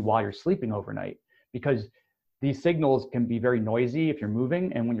HRV while you're sleeping overnight, because these signals can be very noisy if you're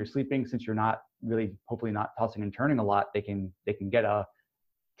moving, and when you're sleeping, since you're not really, hopefully not tossing and turning a lot, they can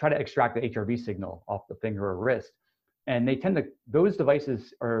try to extract the HRV signal off the finger or wrist. And those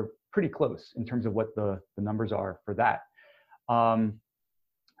devices are pretty close in terms of what the numbers are for that.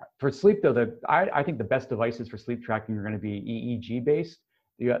 For sleep though, I think the best devices for sleep tracking are going to be EEG based.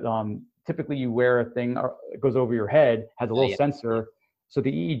 Typically you wear a thing, it goes over your head, has a little sensor. So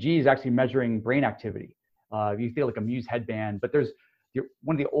the EEG is actually measuring brain activity. You feel like a Muse headband, but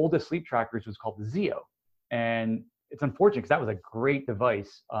one of the oldest sleep trackers was called the Zeo. And it's unfortunate because that was a great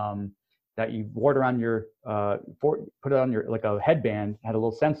device that you wore around put it on your, like a headband, had a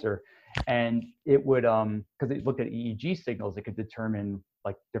little sensor, and it would, because it looked at EEG signals, it could determine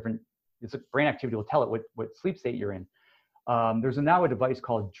like it's brain activity will tell it what sleep state you're in. There's now a device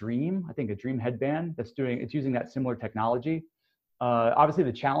called Dream, I think a Dream headband it's using that similar technology. Obviously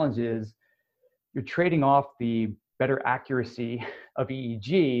the challenge is you're trading off the better accuracy of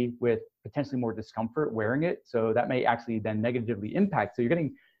EEG with potentially more discomfort wearing it. So that may actually then negatively impact. So you're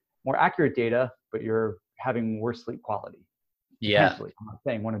getting more accurate data, but you're having worse sleep quality. Yeah. I'm not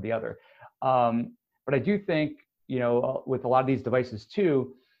saying one or the other. But I do think, with a lot of these devices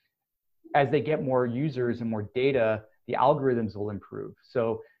too, as they get more users and more data, the algorithms will improve.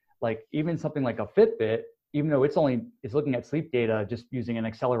 So like even something like a Fitbit, even though it's looking at sleep data just using an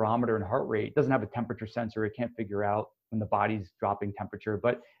accelerometer and heart rate, it doesn't have a temperature sensor. It can't figure out when the body's dropping temperature,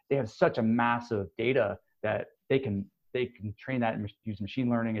 but they have such a massive data that they can train that and use machine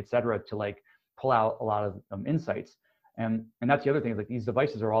learning, et cetera, to like pull out a lot of insights. And that's the other thing, is like these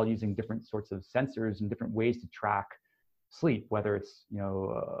devices are all using different sorts of sensors and different ways to track sleep, whether it's,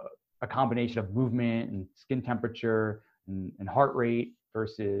 a combination of movement and skin temperature and heart rate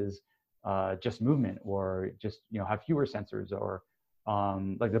versus just movement, or just, have fewer sensors, or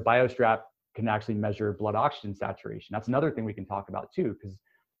like the BioStrap can actually measure blood oxygen saturation. That's another thing we can talk about too, because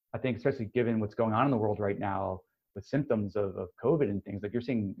I think especially given what's going on in the world right now with symptoms of COVID and things, like you're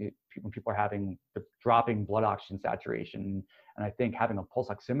seeing when people are having the dropping blood oxygen saturation. And I think having a pulse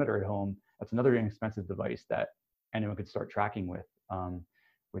oximeter at home, that's another inexpensive device that anyone could start tracking with,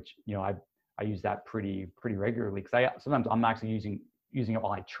 which, I I use that pretty regularly, because sometimes I'm actually using it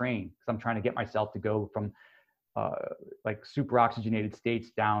while I train, because I'm trying to get myself to go from like super oxygenated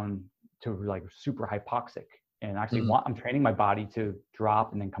states down to like super hypoxic, and actually I'm training my body to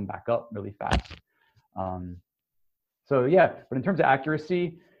drop and then come back up really fast. So yeah, but in terms of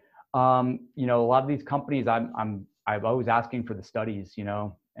accuracy, you know, a lot of these companies, I'm always asking for the studies, you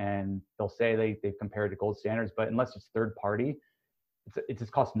know, and they'll say they've compared to gold standards, but unless it's third party, it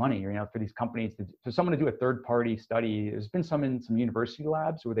just costs money, you know, for these companies for someone to do a third party study. There's been some in some university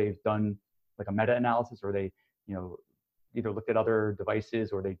labs where they've done like a meta analysis, or they, you know, either looked at other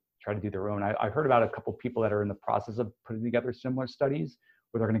devices or they try to do their own. I've heard about a couple of people that are in the process of putting together similar studies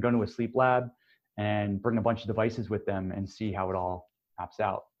where they're going to go into a sleep lab and bring a bunch of devices with them and see how it all maps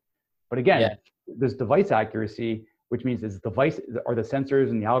out. But again, there's device accuracy, which means are the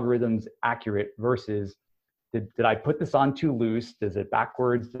sensors and the algorithms accurate versus did I put this on too loose? Is it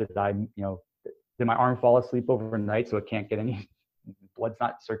backwards? Did my arm fall asleep overnight so it can't get any blood's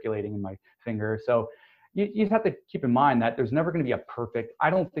not circulating in my finger? So you have to keep in mind that there's never going to be I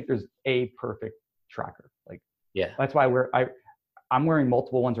don't think there's a perfect tracker. Like, that's why I'm wearing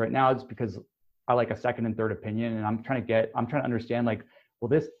multiple ones right now, just because I like a second and third opinion, and I'm trying to understand, like, well,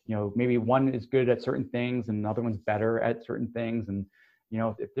 this, you know, maybe one is good at certain things and another one's better at certain things. And, you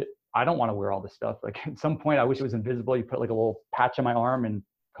know, I don't want to wear all this stuff. Like, at some point I wish it was invisible. You put like a little patch on my arm and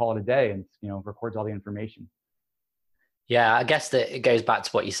call it a day, and, you know, records all the information. Yeah, I guess that it goes back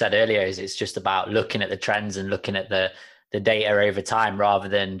to what you said earlier, is it's just about looking at the trends and looking at the data over time, rather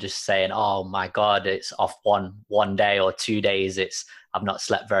than just saying, oh my God, it's off one day or 2 days, I've not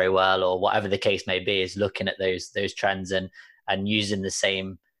slept very well, or whatever the case may be. Is looking at those trends and using the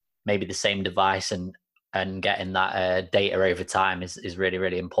same device and getting that data over time is really,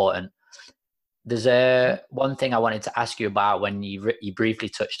 really important. There's one thing I wanted to ask you about when you briefly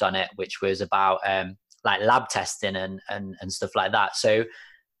touched on it, which was about like lab testing and stuff like that. So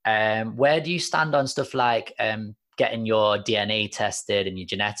where do you stand on stuff like getting your DNA tested and your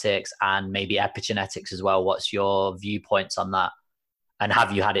genetics and maybe epigenetics as well? What's your viewpoints on that? And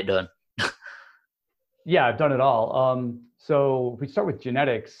have you had it done? Yeah, I've done it all. So if we start with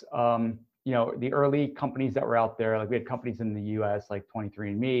genetics, you know, the early companies that were out there, like we had companies in the US like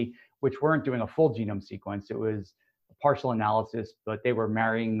 23andMe, which weren't doing a full genome sequence. It was a partial analysis, but they were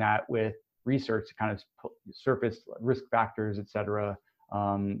marrying that with research to kind of surface risk factors, et cetera.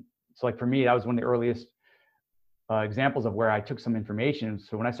 So like for me, that was one of the earliest examples of where I took some information.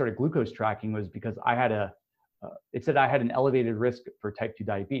 So when I started glucose tracking was because I had it said I had an elevated risk for type 2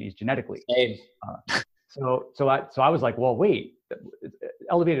 diabetes genetically. So I was like, well, wait, it's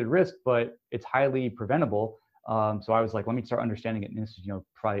elevated risk, but it's highly preventable. So I was like, let me start understanding it. And this is, you know,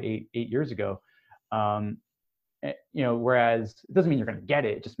 probably eight years ago. You know, whereas it doesn't mean you're going to get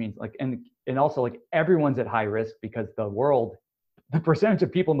it. It just means like, and also like everyone's at high risk, because the percentage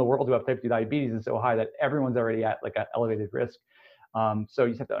of people in the world who have type 2 diabetes is so high that everyone's already at like an elevated risk. So you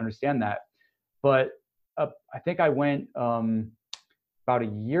just have to understand that. But I think I went about a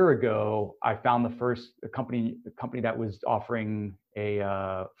year ago, I found the first company that was offering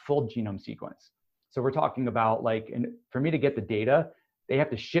a full genome sequence. So we're talking about like, and for me to get the data, they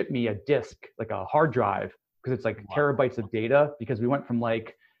have to ship me a disk, like a hard drive, because it's like terabytes of data, because we went from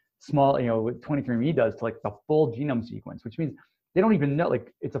like small, you know, what 23andMe does to like the full genome sequence, which means they don't even know,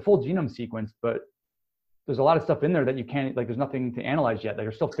 like it's a full genome sequence, but there's a lot of stuff in there that you can't, like, there's nothing to analyze yet.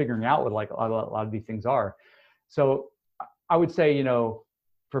 They're still figuring out what like a lot of these things are. So I would say, you know,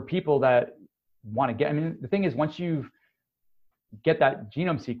 for people that want to get, I mean, the thing is, once you get that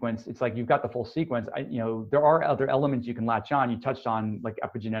genome sequence, it's like you've got the full sequence. You know, there are other elements you can latch on. You touched on like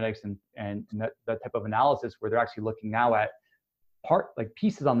epigenetics and that type of analysis, where they're actually looking now at like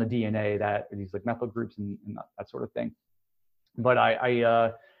pieces on the DNA that are these like methyl groups and that sort of thing. But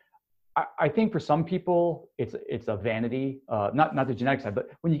I think for some people it's a vanity, not the genetic side, but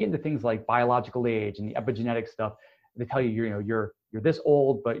when you get into things like biological age and the epigenetic stuff, they tell you you're this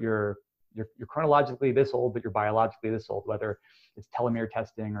old, but you're chronologically this old, but you're biologically this old, whether it's telomere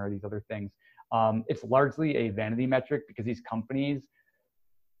testing or these other things. It's largely a vanity metric, because these companies,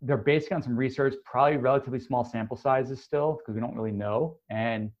 they're based on some research, probably relatively small sample sizes still, because we don't really know.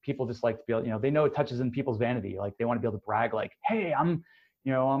 And people just like to be able, you know, they know it touches in people's vanity. Like they want to be able to brag, like, hey, I'm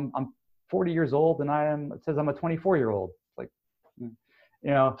 40 years old and it says I'm a 24-year-old. It's like,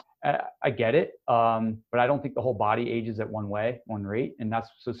 you know, I get it. But I don't think the whole body ages at one rate. And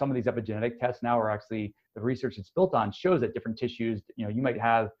so some of these epigenetic tests now are actually, the research it's built on shows that different tissues, you know, you might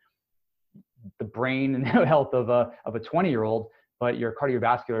have the brain and health of a 20-year-old, but your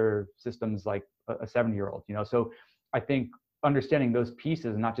cardiovascular system's like a 70-year-old, you know? So I think understanding those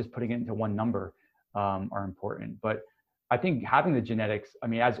pieces and not just putting it into one number are important. But I think having the genetics, I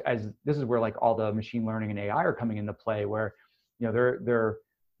mean, as this is where like all the machine learning and AI are coming into play, where, you know, they're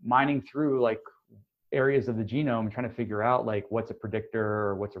mining through like areas of the genome and trying to figure out like what's a predictor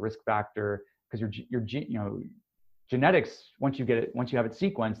or what's a risk factor, because your you know, genetics, once you have it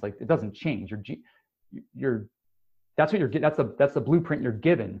sequenced, like it doesn't change. That's the blueprint you're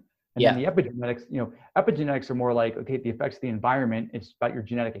given. And then the epigenetics, you know, epigenetics are more like, okay, the effects of the environment, it's about your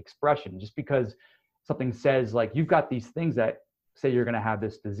genetic expression. Just because something says like you've got these things that say you're going to have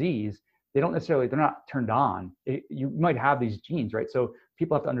this disease, they're not turned on. You might have these genes, right? So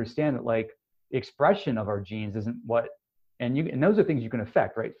people have to understand that like the expression of our genes isn't what, and those are things you can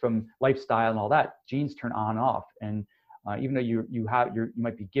affect, right? From lifestyle and all that, genes turn on and off. And even though you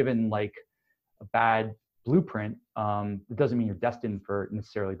might be given like a bad blueprint, it doesn't mean you're destined for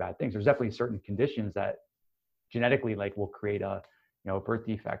necessarily bad things. There's definitely certain conditions that genetically like will create a, you know, a birth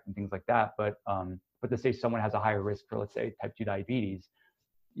defect and things like that. But to say someone has a higher risk for, let's say, type 2 diabetes,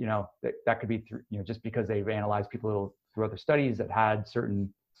 you know, that could be through, you know, just because they've analyzed people through other studies that had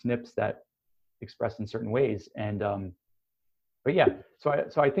certain SNPs that expressed in certain ways. And but yeah, so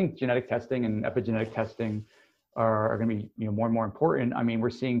I think genetic testing and epigenetic testing are going to be, you know, more and more important. I mean, we're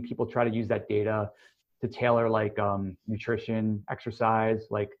seeing people try to use that data to tailor like nutrition, exercise,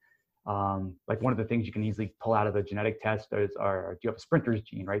 like one of the things you can easily pull out of the genetic test do you have a sprinter's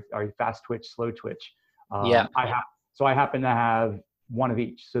gene, right? Are you fast twitch, slow twitch? I happen to have one of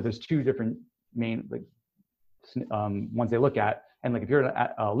each. So there's two different main like ones they look at. And like if you're an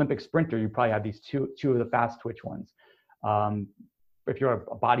Olympic sprinter, you probably have these two of the fast twitch ones. If you're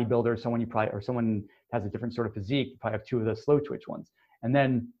a bodybuilder, someone has a different sort of physique, you probably have two of the slow twitch ones. And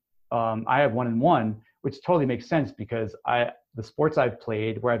then I have 1 and 1, which totally makes sense because the sports I've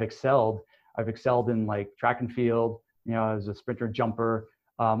played where I've excelled in like track and field, you know, as a sprinter, jumper,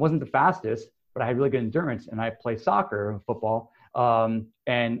 wasn't the fastest, but I had really good endurance. And I play soccer, football,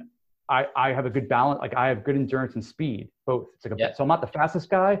 and I have a good balance. Like I have good endurance and speed, both. It's like so I'm not the fastest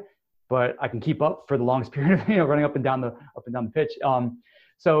guy, but I can keep up for the longest period of, you know, running up and down the pitch.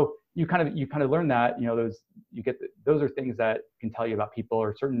 So you kind of learn that, you know, those are things that can tell you about people,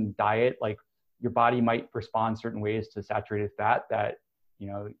 or certain diet, like your body might respond certain ways to saturated fat that, you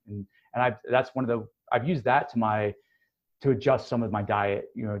know, and I've used that to adjust some of my diet,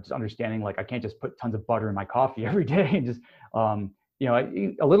 you know, just understanding like I can't just put tons of butter in my coffee every day and just, you know, I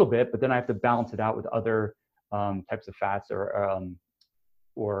eat a little bit, but then I have to balance it out with other types of fats or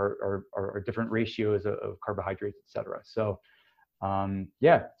different ratios of carbohydrates, et cetera. So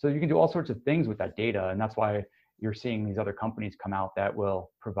so you can do all sorts of things with that data. And that's why you're seeing these other companies come out that will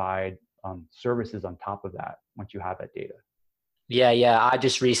provide services on top of that once you have that data. Yeah. I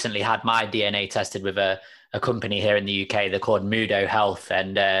just recently had my DNA tested with a company here in the UK. They're called Mudo Health,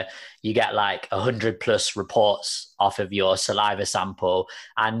 and you get like 100+ reports off of your saliva sample.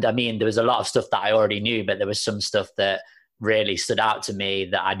 And I mean, there was a lot of stuff that I already knew, but there was some stuff that really stood out to me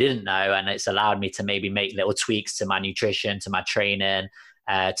that I didn't know. And it's allowed me to maybe make little tweaks to my nutrition, to my training,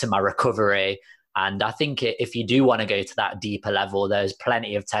 to my recovery. And I think if you do want to go to that deeper level, there's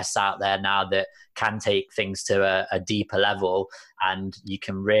plenty of tests out there now that can take things to a deeper level, and you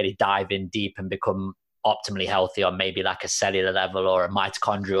can really dive in deep and become optimally healthy on maybe like a cellular level or a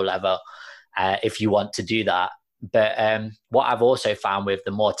mitochondrial level if you want to do that. But what I've also found with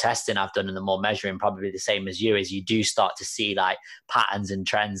the more testing I've done and the more measuring, probably the same as you, is you do start to see like patterns and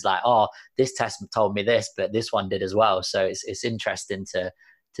trends, like, oh, this test told me this, but this one did as well. So it's interesting to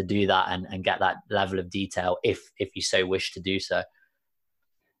do that and get that level of detail if you so wish to do so.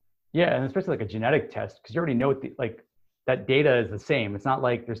 Yeah, and especially like a genetic test, because you already know like that data is the same. It's not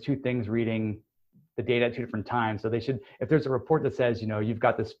like there's two things reading the data at two different times. So they should, if there's a report that says, you know, you've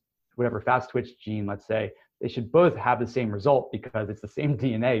got this whatever fast twitch gene, let's say, they should both have the same result because it's the same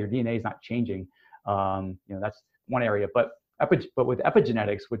DNA. Your DNA is not changing. You know, that's one area. But with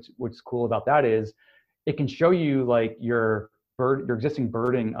epigenetics, what's cool about that is it can show you like your existing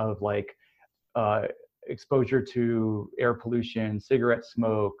burden of like exposure to air pollution, cigarette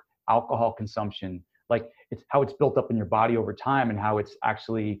smoke, alcohol consumption, like it's how it's built up in your body over time and how it's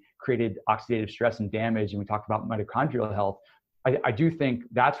actually created oxidative stress and damage. And we talked about mitochondrial health. I do think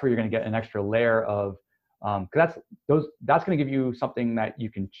that's where you're going to get an extra layer of, because that's going to give you something that you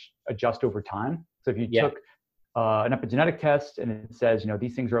can adjust over time. So if you took an epigenetic test and it says, you know,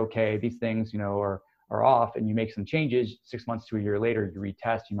 these things are okay, these things, you know, are off, and you make some changes 6 months to a year later, you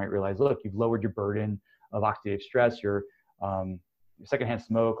retest, you might realize, look, you've lowered your burden of oxidative stress, your secondhand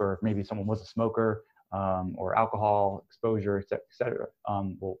smoke, or maybe someone was a smoker, or alcohol exposure, et cetera,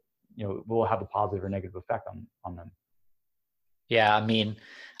 will have a positive or negative effect on them. Yeah, I mean,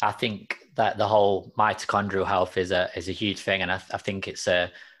 I think that the whole mitochondrial health is a huge thing, and I think it's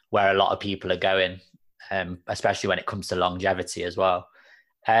where a lot of people are going, especially when it comes to longevity as well.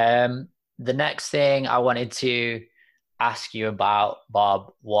 The next thing I wanted to ask you about,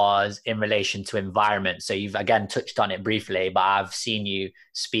 Bob, was in relation to environment. So you've again touched on it briefly, but I've seen you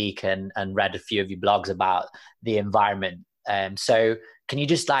speak and read a few of your blogs about the environment. So can you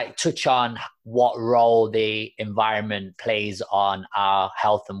just like touch on what role the environment plays on our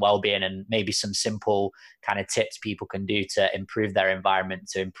health and well-being, and maybe some simple kind of tips people can do to improve their environment,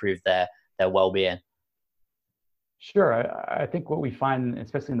 to improve their well-being? Sure. I think what we find,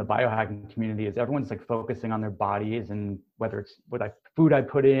 especially in the biohacking community, is everyone's like focusing on their bodies and whether it's food I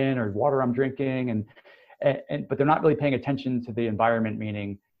put in or water I'm drinking, and but they're not really paying attention to the environment.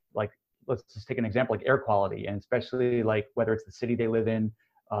 Meaning, like, let's just take an example like air quality, and especially like whether it's the city they live in,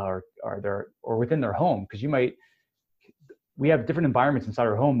 or within their home, because we have different environments inside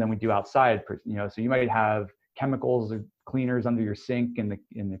our home than we do outside. So you might have chemicals or cleaners under your sink in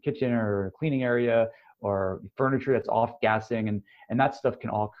the kitchen or cleaning area, or furniture that's off gassing, and that stuff can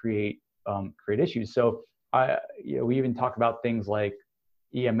all create issues. So we even talk about things like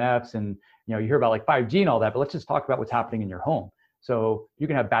EMFs, and you hear about like 5G and all that, but let's just talk about what's happening in your home. So you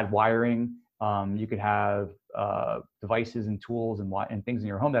can have bad wiring, you could have devices and tools and things in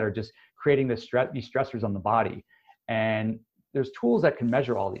your home that are just creating these stressors on the body. And there's tools that can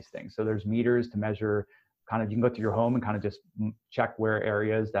measure all these things. So there's meters to measure. You can go through your home and kind of just check where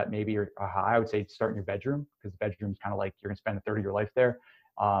areas that maybe are high. I would say start in your bedroom, because the bedroom's kind of like you're going to spend a third of your life there.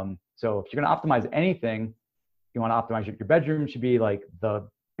 So if you're going to optimize anything, you want to optimize your bedroom. Should be like the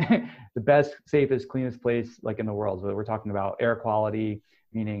the best, safest, cleanest place like in the world. So we're talking about air quality,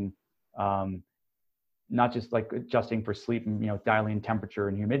 meaning not just like adjusting for sleep and dialing temperature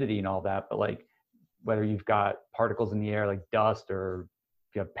and humidity and all that, but like whether you've got particles in the air like dust, or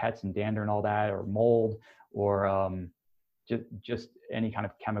if you have pets and dander and all that, or mold, or just any kind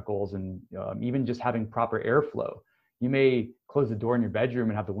of chemicals, and even just having proper airflow. You may close the door in your bedroom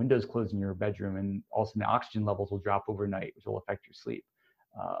and have the windows closed in your bedroom, and all of a sudden the oxygen levels will drop overnight, which will affect your sleep.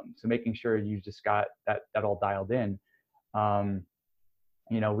 So making sure you just got that all dialed in.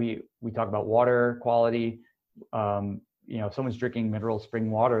 We talk about water quality. If someone's drinking mineral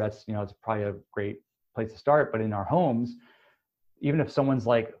spring water, that's it's probably a great place to start. But in our homes, even if someone's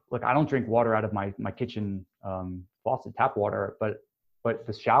like, look, I don't drink water out of my kitchen faucet, tap water, but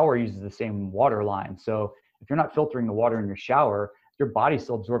the shower uses the same water line. So if you're not filtering the water in your shower, your body's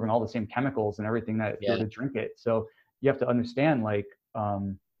still absorbing all the same chemicals and everything that if you were to drink it. So you have to understand like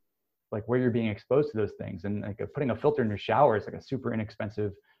where you're being exposed to those things. And like putting a filter in your shower is like a super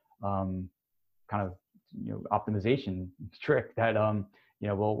inexpensive kind of optimization trick that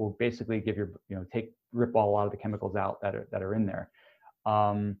will basically give rip all a lot of the chemicals out that are in there.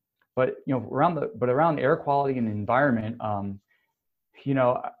 But around air quality and the environment,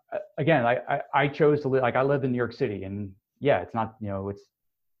 again, I chose to live, like I live in New York City, and yeah, it's not, it's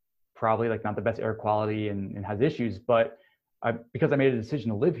probably like not the best air quality and has issues, but because I made a decision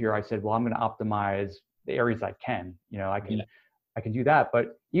to live here, I said, well, I'm going to optimize the areas I can. I can do that.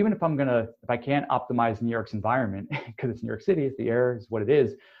 But even if I can't optimize New York's environment, because it's New York City, the air is what it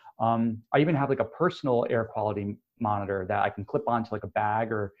is. I even have like a personal air quality monitor that I can clip onto like a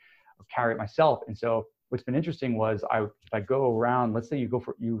bag or carry it myself. And so what's been interesting was if I go around, let's say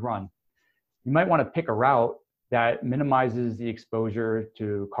you run, you might want to pick a route that minimizes the exposure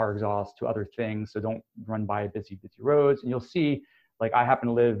to car exhaust, to other things. So don't run by busy roads. And you'll see, like I happen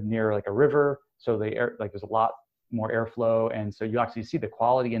to live near like a river, so there's a lot more airflow, and so you actually see the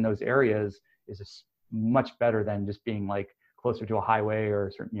quality in those areas is just much better than just being like closer to a highway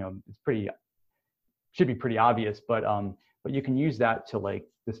or certain. Should be pretty obvious, but you can use that to like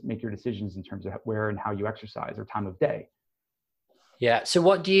just make your decisions in terms of where and how you exercise or time of day. Yeah. So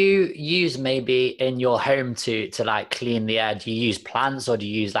what do you use maybe in your home to like clean the air? Do you use plants, or do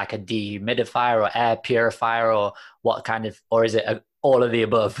you use like a dehumidifier or air purifier, or what kind of, or is it all of the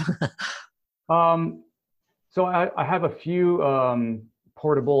above? So I have a few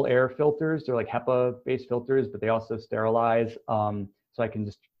portable air filters. They're like HEPA-based filters, but they also sterilize. So I can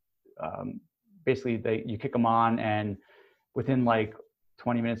just basically you kick them on, and within like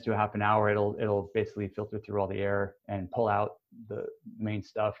 20 minutes to a half an hour, it'll basically filter through all the air and pull out the main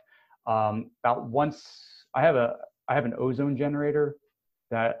stuff. About once I have an ozone generator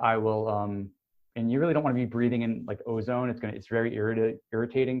that I will and you really don't want to be breathing in like ozone. It's very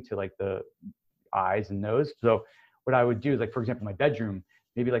irritating to like the eyes and nose. So what I would do is, like, for example, my bedroom,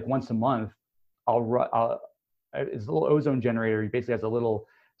 maybe like once a month, it's a little ozone generator. It basically has a little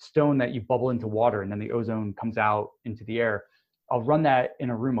stone that you bubble into water, and then the ozone comes out into the air. I'll run that in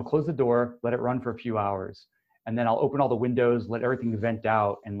a room. I'll close the door, let it run for a few hours, and then I'll open all the windows, let everything vent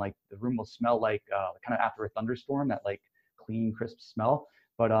out, and like the room will smell like kind of after a thunderstorm, that like clean, crisp smell.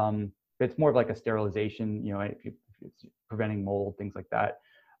 But it's more of like a sterilization, you know, if it's preventing mold, things like that.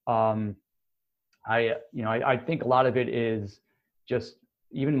 I think a lot of it is just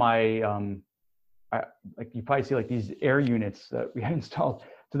even my like you probably see like these air units that we had installed.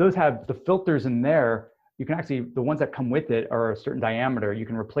 So those have the filters in there. You can actually, the ones that come with it are a certain diameter. You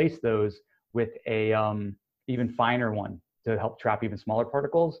can replace those with a even finer one to help trap even smaller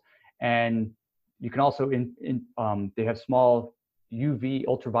particles. And you can also they have small UV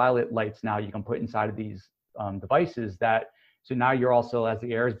ultraviolet lights now you can put inside of these devices that, so now you're also, as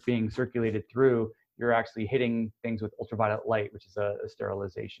the air is being circulated through, you're actually hitting things with ultraviolet light, which is a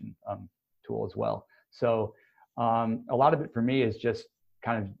sterilization tool as well. So a lot of it for me is just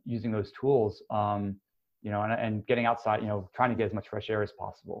kind of using those tools, you know, and getting outside, you know, trying to get as much fresh air as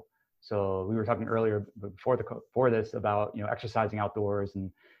possible. So we were talking earlier before this about, you know, exercising outdoors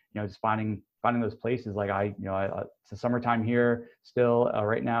and, you know, just finding those places. Like it's the summertime here still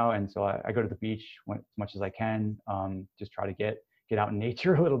right now. And so I go to the beach as much as I can, just try to get out in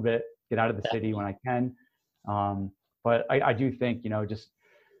nature a little bit, get out of the city when I can. But I do think, you know, just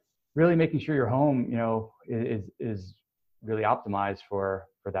really making sure your home, you know, is really optimized for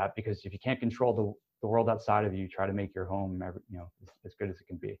that, because if you can't control the world outside of you, try to make your home, you know, as good as it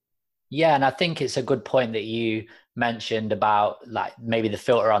can be. Yeah, and I think it's a good point that you mentioned about like maybe the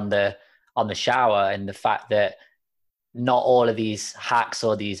filter on the shower, and the fact that not all of these hacks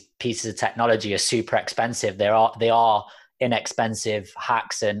or these pieces of technology are super expensive. They are inexpensive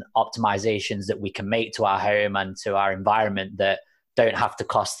hacks and optimizations that we can make to our home and to our environment that don't have to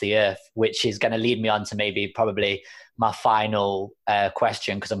cost the earth, which is going to lead me on to maybe probably my final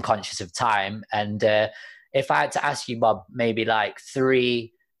question, because I'm conscious of time. And if I had to ask you, Bob, maybe like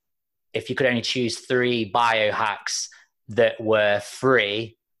if you could only choose 3 biohacks that were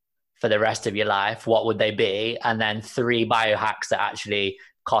free for the rest of your life, what would they be? And then 3 biohacks that actually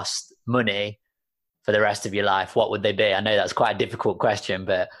cost money for the rest of your life, what would they be? I know that's quite a difficult question,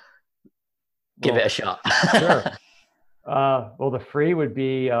 but give it a shot. Sure. Well, the free would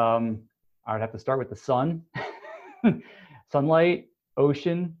be, I would have to start with the sun, sunlight,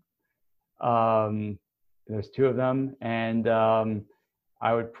 ocean. There's 2 of them. And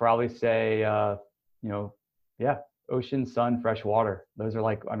I would probably say, you know, yeah, ocean, sun, fresh water. Those are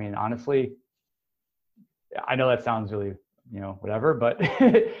like, I mean, honestly, I know that sounds really, you know, whatever, but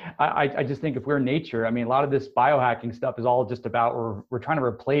I just think if we're nature, I mean, a lot of this biohacking stuff is all just about, we're trying to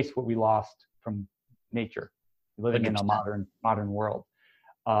replace what we lost from nature, living 100%. In a modern world.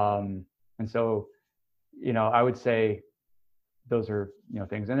 And so, you know, I would say those are, you know,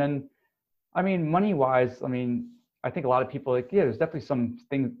 things. And then, I mean, money wise, I mean, I think a lot of people like, yeah, there's definitely some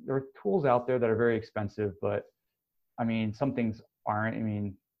things, there are tools out there that are very expensive, but I mean, some things aren't. I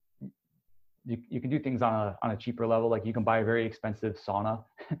mean, you can do things on a cheaper level. Like you can buy a very expensive sauna,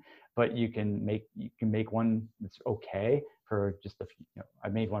 but you can make one that's okay for just a few, you know, I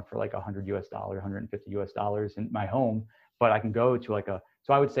made one for like $100 US, $150 US in my home, but I can go to like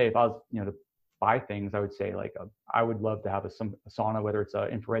so I would say if I was, you know, to buy things, I would say like, I would love to have a sauna, whether it's an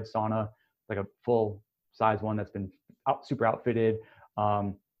infrared sauna, like a full size one that's been super outfitted,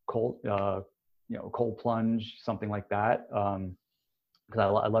 cold, you know, cold plunge, something like that.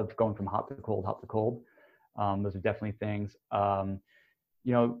 Because I love going from hot to cold. Those are definitely things.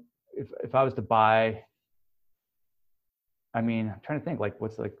 You know, if I was to buy, I mean, I'm trying to think like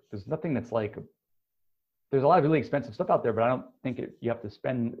what's like, there's nothing that's like, there's a lot of really expensive stuff out there, but I don't think you have to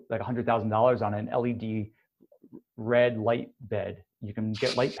spend like $100,000 on an LED red light bed. You can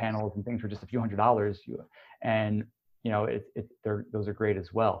get light panels and things for just a few $100s. And, you know, those are great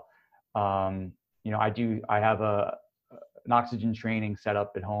as well. You know, I have an oxygen training set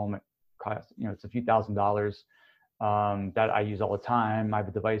up at home. It costs, you know, it's a few $1,000s that I use all the time. I have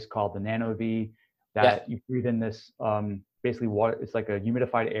a device called the NanoV that you breathe in this basically water. It's like a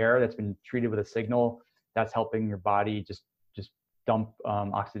humidified air that's been treated with a signal that's helping your body just dump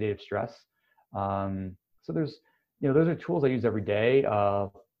oxidative stress. So there's, you know, those are tools I use every day.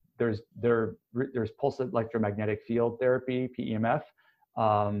 There's pulse electromagnetic field therapy, PEMF,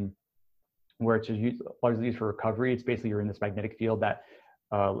 where it's largely used for recovery. It's basically you're in this magnetic field that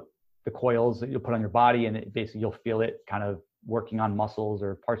the coils that you'll put on your body, and basically you'll feel it kind of working on muscles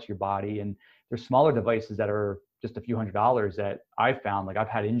or parts of your body. And there's smaller devices that are just a few $100s that I've found. Like I've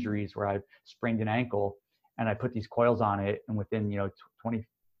had injuries where I've sprained an ankle and I put these coils on it, and within, you know,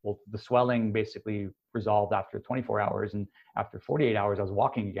 the swelling basically resolved after 24 hours. And after 48 hours, I was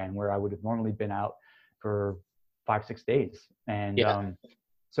walking again, where I would have normally been out for 5-6 days. And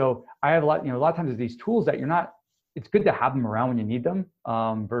so I have a lot of times there's these tools that it's good to have them around when you need them,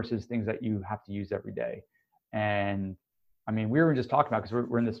 versus things that you have to use every day. And I mean, we were just talking about, because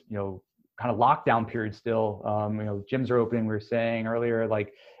we're in this, kind of lockdown period still. Gyms are opening, we were saying earlier,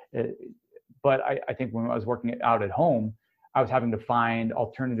 but I think when I was working out at home, I was having to find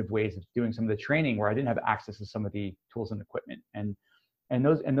alternative ways of doing some of the training where I didn't have access to some of the tools and equipment. And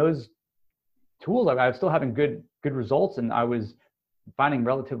those tools, I was still having good results, and I was finding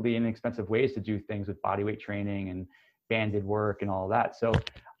relatively inexpensive ways to do things with body weight training and banded work and all of that. So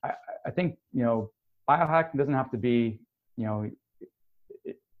I think, biohacking doesn't have to be,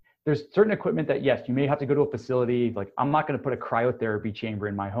 there's certain equipment that, yes, you may have to go to a facility. Like, I'm not going to put a cryotherapy chamber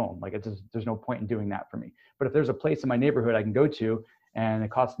in my home. Like, there's no point in doing that for me. But if there's a place in my neighborhood I can go to, and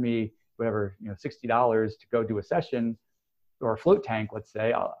it costs me whatever, $60 to go do a session, or a float tank, let's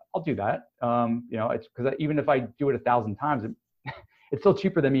say, I'll do that. It's because even if I do it 1,000 times, it's still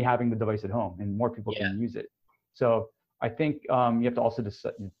cheaper than me having the device at home, and more people can use it. So I think you have to also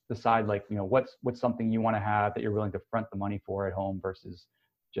decide, what's something you want to have that you're willing to front the money for at home, versus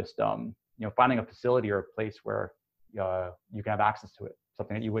just finding a facility or a place where you can have access to it,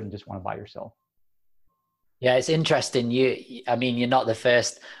 something that you wouldn't just want to buy yourself. Yeah, it's interesting. You're not the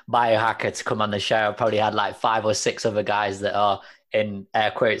first biohacker to come on the show. I've probably had like 5 or 6 other guys that are, in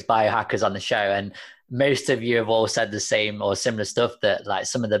air quotes, biohackers on the show. And most of you have all said the same or similar stuff, that like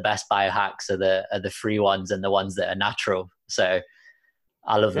some of the best biohacks are the free ones and the ones that are natural. So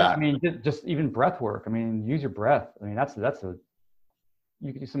I love that. I mean, just even breath work. I mean, use your breath. I mean,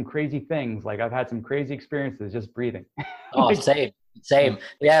 you can do some crazy things. Like, I've had some crazy experiences just breathing. Oh, same.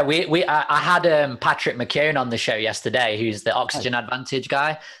 Yeah, I had Patrick McKeown on the show yesterday, who's the Oxygen Advantage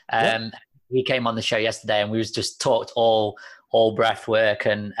guy. He came on the show yesterday, and we just talked all breath work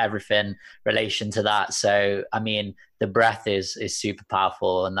and everything relation to that. So, I mean, the breath is super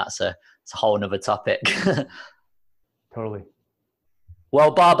powerful, and it's a whole nother topic. Totally.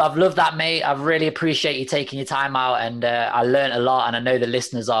 Well, Bob, I've loved that, mate. I really appreciate you taking your time out, and I learned a lot, and I know the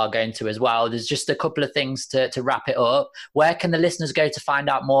listeners are going to as well. There's just a couple of things to wrap it up. Where can the listeners go to find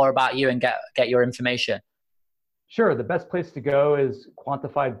out more about you and get your information? Sure. The best place to go is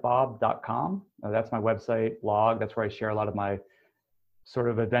quantifiedbob.com. That's my website, blog. That's where I share a lot of my sort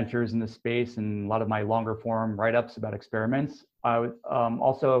of adventures in the space, and a lot of my longer form write-ups about experiments. I would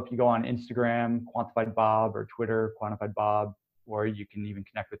also, if you go on Instagram, Quantified Bob, or Twitter, Quantified Bob, or you can even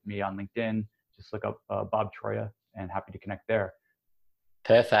connect with me on LinkedIn. Just look up Bob Troia, and happy to connect there.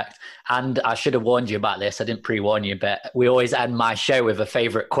 Perfect. And I should have warned you about this. I didn't pre-warn you, but we always end my show with a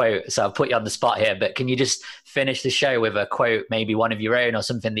favorite quote. So I'll put you on the spot here, but can you just finish the show with a quote, maybe one of your own or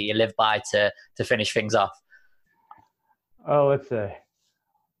something that you live by to finish things off? Oh, let's say,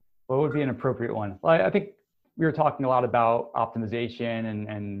 what would be an appropriate one? Well, I think we were talking a lot about optimization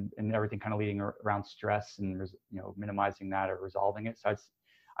and everything kind of leading around stress and, minimizing that or resolving it. So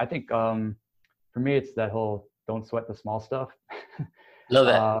I think for me, it's that whole don't sweat the small stuff. Love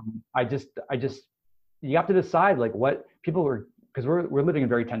it. You have to decide like what people are, because we're living in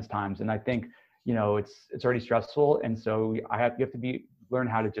very tense times. And I think, it's already stressful. And so you have to learn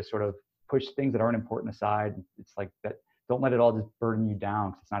how to just sort of push things that aren't important aside. It's like that. Don't let it all just burden you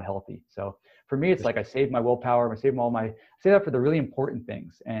down, because it's not healthy. So for me, it's like I save my willpower. I save save that for the really important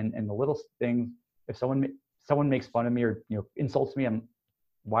things, and the little things. If someone makes fun of me or insults me,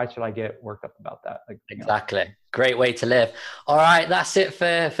 why should I get worked up about that? Exactly. Great way to live. All right, that's it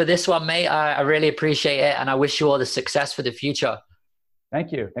for this one, mate. I really appreciate it, and I wish you all the success for the future.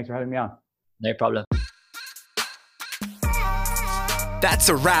 Thank you. Thanks for having me on. No problem. That's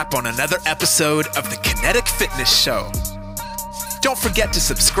a wrap on another episode of the Kinetic Fitness Show. Don't forget to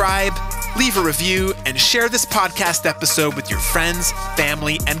subscribe, leave a review, and share this podcast episode with your friends,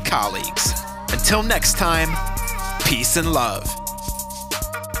 family, and colleagues. Until next time, peace and love.